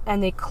out,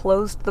 and they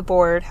closed the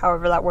board,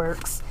 however that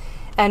works.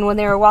 And when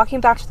they were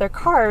walking back to their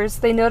cars,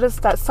 they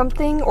noticed that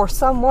something or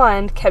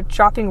someone kept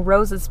dropping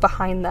roses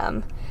behind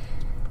them.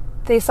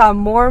 They saw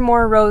more and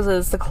more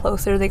roses the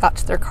closer they got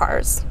to their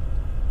cars.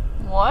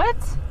 What?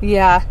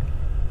 Yeah.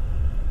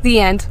 The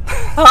end.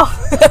 Oh,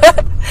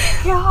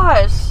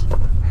 gosh.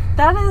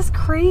 That is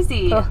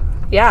crazy.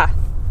 Yeah,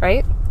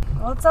 right?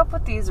 What's up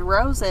with these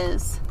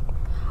roses?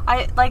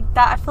 I like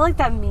that. I feel like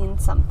that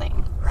means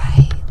something.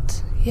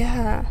 Right.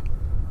 Yeah.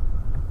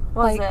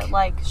 Was it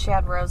like she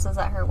had roses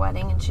at her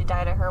wedding and she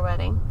died at her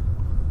wedding?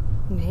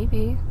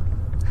 Maybe.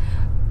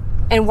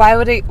 And why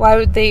would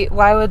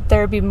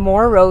there be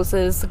more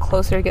roses the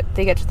closer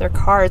they get to their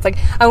cars? Like,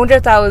 I wonder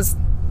if that was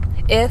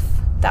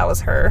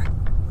her.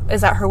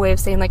 Is that her way of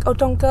saying, like, oh,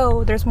 don't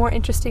go. There's more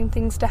interesting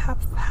things to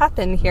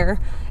happen here.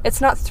 It's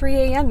not 3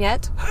 a.m.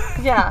 yet.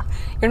 Yeah.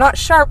 You're not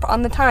sharp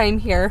on the time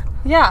here.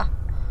 Yeah.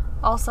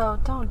 Also,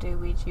 don't do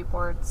Ouija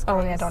boards.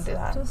 Oh, yeah, don't do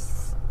that.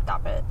 Just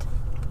stop it.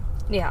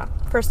 Yeah,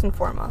 first and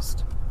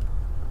foremost.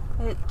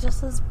 It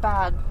just is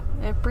bad.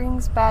 It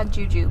brings bad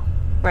juju.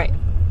 Right.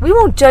 We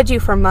won't judge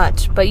you for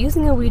much, but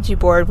using a Ouija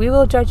board, we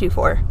will judge you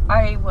for.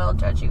 I will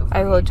judge you.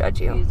 I will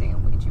judge you. Using a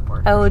Ouija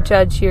board. I will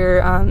judge your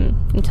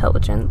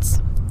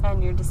intelligence.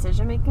 And your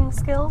decision-making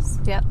skills.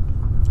 Yep.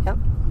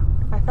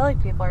 I feel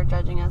like people are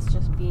judging us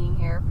just being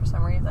here for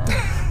some reason.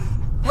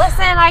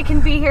 Listen, I can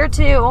be here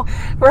too.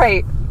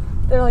 Right.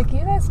 They're like, you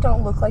guys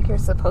don't look like you're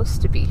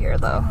supposed to be here,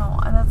 though. No,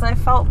 and I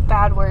felt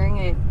bad wearing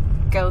a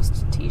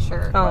ghost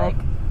t-shirt. Oh. Like,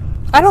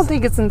 I don't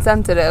think it's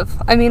insensitive.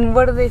 I mean,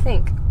 what do they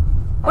think?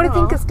 What do you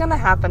think is going to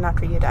happen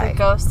after you die? The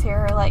ghosts here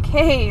are like,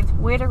 hey,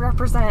 way to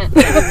represent.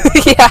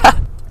 Yeah.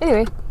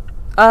 Anyway.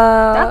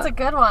 That's a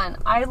good one.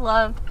 I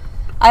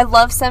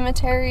love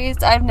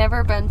cemeteries. I've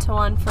never been to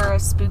one for a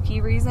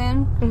spooky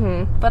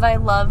reason, but I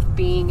love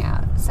being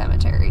at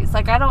cemeteries.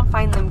 Like, I don't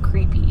find them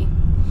creepy.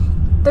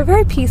 They're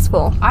very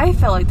peaceful. I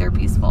feel like they're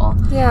peaceful.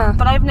 Yeah.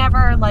 But I've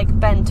never, like,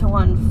 been to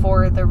one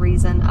for the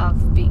reason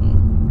of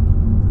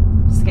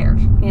being scared,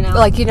 you know?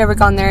 Like, you've never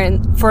gone there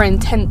for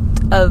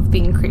intent of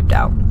being creeped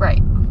out.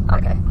 Right.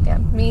 Okay. Yeah,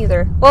 me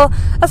either. Well,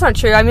 that's not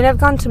true. I mean, I've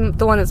gone to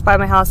the one that's by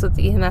my house with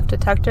the EMF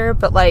detector,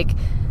 but, like,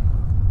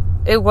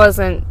 it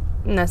wasn't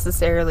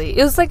necessarily.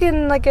 It was, like,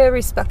 in, like, a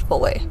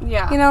respectful way.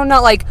 Yeah. You know,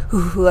 not like,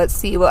 ooh, let's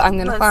see what I'm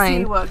gonna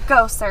find. Let's see what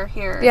ghosts are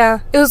here. Yeah.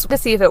 It was to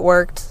see if it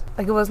worked.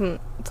 Like, it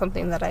wasn't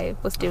something that I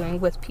was doing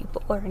with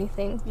people or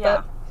anything.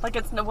 Yeah. Like,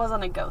 it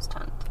wasn't a ghost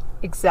hunt.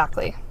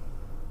 Exactly.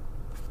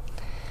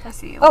 I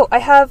see you. Oh, I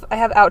have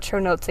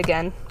outro notes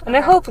again. And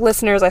I hope,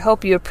 listeners, I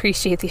hope you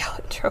appreciate the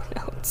outro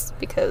notes,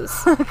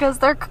 because... Because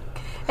they're...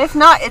 If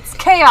not, it's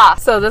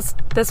chaos! So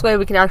this way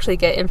we can actually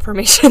get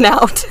information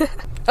out.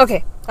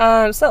 Okay,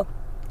 so,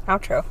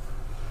 outro.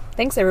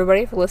 Thanks,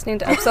 everybody, for listening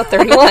to episode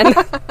 31.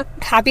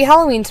 Happy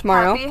Halloween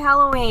tomorrow. Happy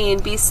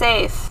Halloween. Be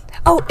safe.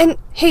 Oh, and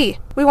hey,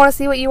 we want to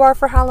see what you are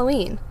for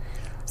Halloween.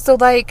 So,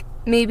 like,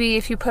 maybe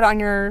if you put on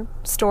your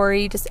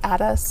story, just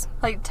add us.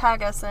 Like,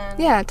 tag us in.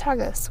 Yeah, tag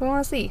us. We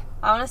want to see.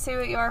 I want to see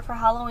what you are for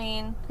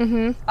Halloween.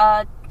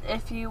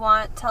 If you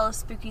want, tell a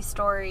spooky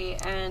story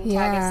and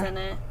tag us in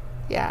it.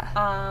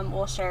 Yeah.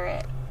 We'll share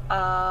it.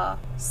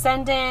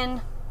 Send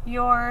in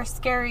your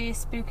scary,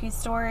 spooky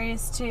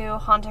stories to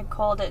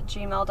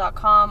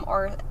hauntedcold@gmail.com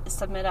or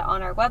submit it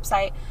on our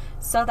website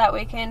so that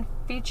we can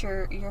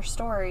feature your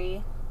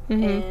story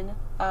in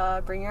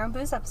Bring Your Own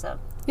Booze episode.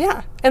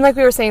 Yeah. And like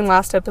we were saying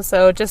last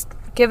episode, just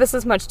give us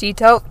as much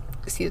detail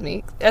as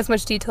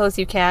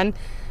you can.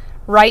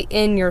 Write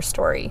in your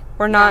story.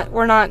 We're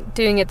not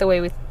doing it the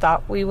way we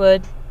thought we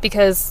would,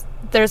 because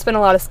there's been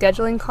a lot of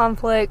scheduling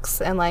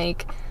conflicts and,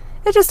 like,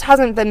 it just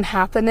hasn't been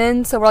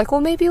happening. So we're like,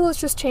 well, maybe let's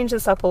just change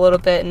this up a little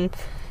bit and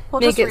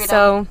make it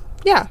so.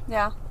 Yeah.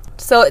 Yeah.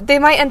 So they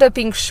might end up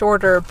being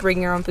shorter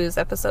Bring Your Own Booze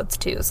episodes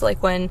too. So,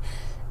 like,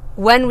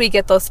 when we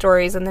get those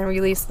stories and then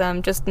release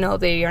them, just know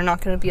they are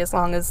not going to be as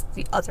long as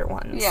the other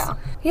ones. Yeah.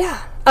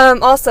 Yeah.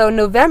 Also,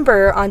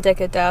 November On Deck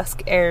at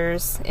Dusk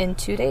airs in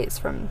 2 days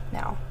from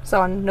now.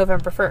 So on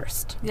November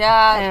 1st.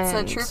 Yeah, it's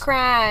a true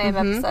crime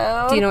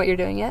episode. Do you know what you're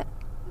doing yet?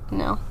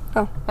 No.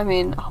 Oh. I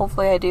mean,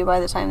 hopefully I do by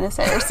the time this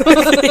airs.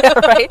 Yeah,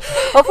 right?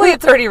 Hopefully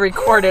it's already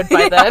recorded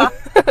by then.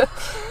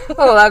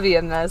 Oh, that'd be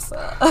a mess.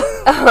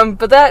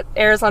 But that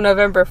airs on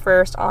November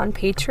 1st on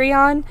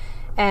Patreon.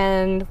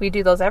 And we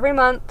do those every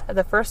month, at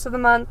the first of the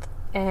month,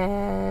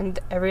 and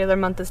every other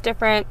month is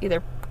different,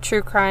 either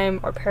true crime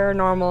or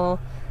paranormal.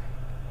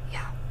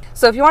 Yeah.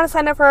 So if you want to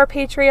sign up for our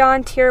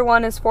Patreon, Tier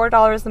 1 is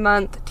 $4 a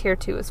month, Tier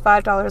 2 is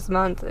 $5 a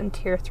month, and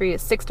Tier 3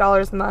 is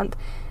 $6 a month.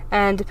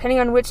 And depending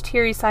on which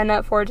tier you sign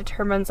up for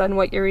determines on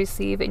what you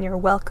receive in your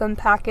welcome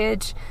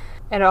package,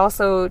 and it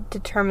also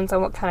determines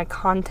on what kind of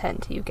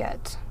content you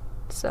get.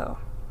 So...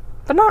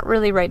 But not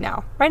really right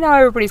now. Right now,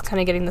 everybody's kind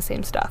of getting the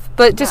same stuff.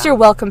 But just your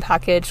welcome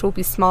package will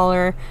be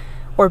smaller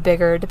or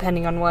bigger,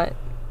 depending on what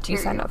you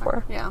sign up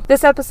for. Yeah.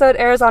 This episode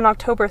airs on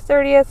October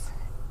 30th,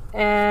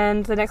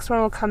 and the next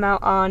one will come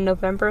out on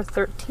November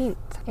 13th.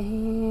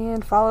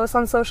 And follow us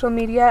on social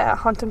media at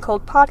Haunt and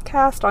Cold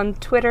Podcast on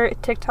Twitter,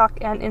 TikTok,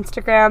 and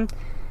Instagram.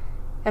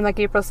 And like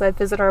April said,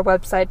 visit our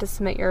website to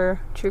submit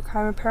your true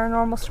crime and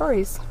paranormal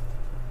stories.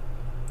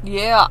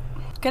 Yeah.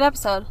 Good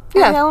episode.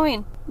 Yeah. Happy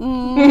Halloween.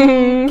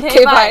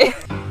 Okay, bye.